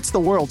 It's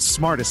the world's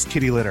smartest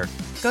kitty litter.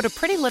 Go to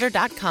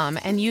prettylitter.com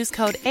and use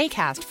code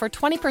ACAST for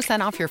 20%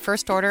 off your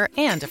first order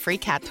and a free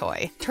cat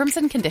toy. Terms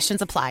and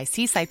conditions apply.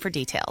 See site for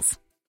details.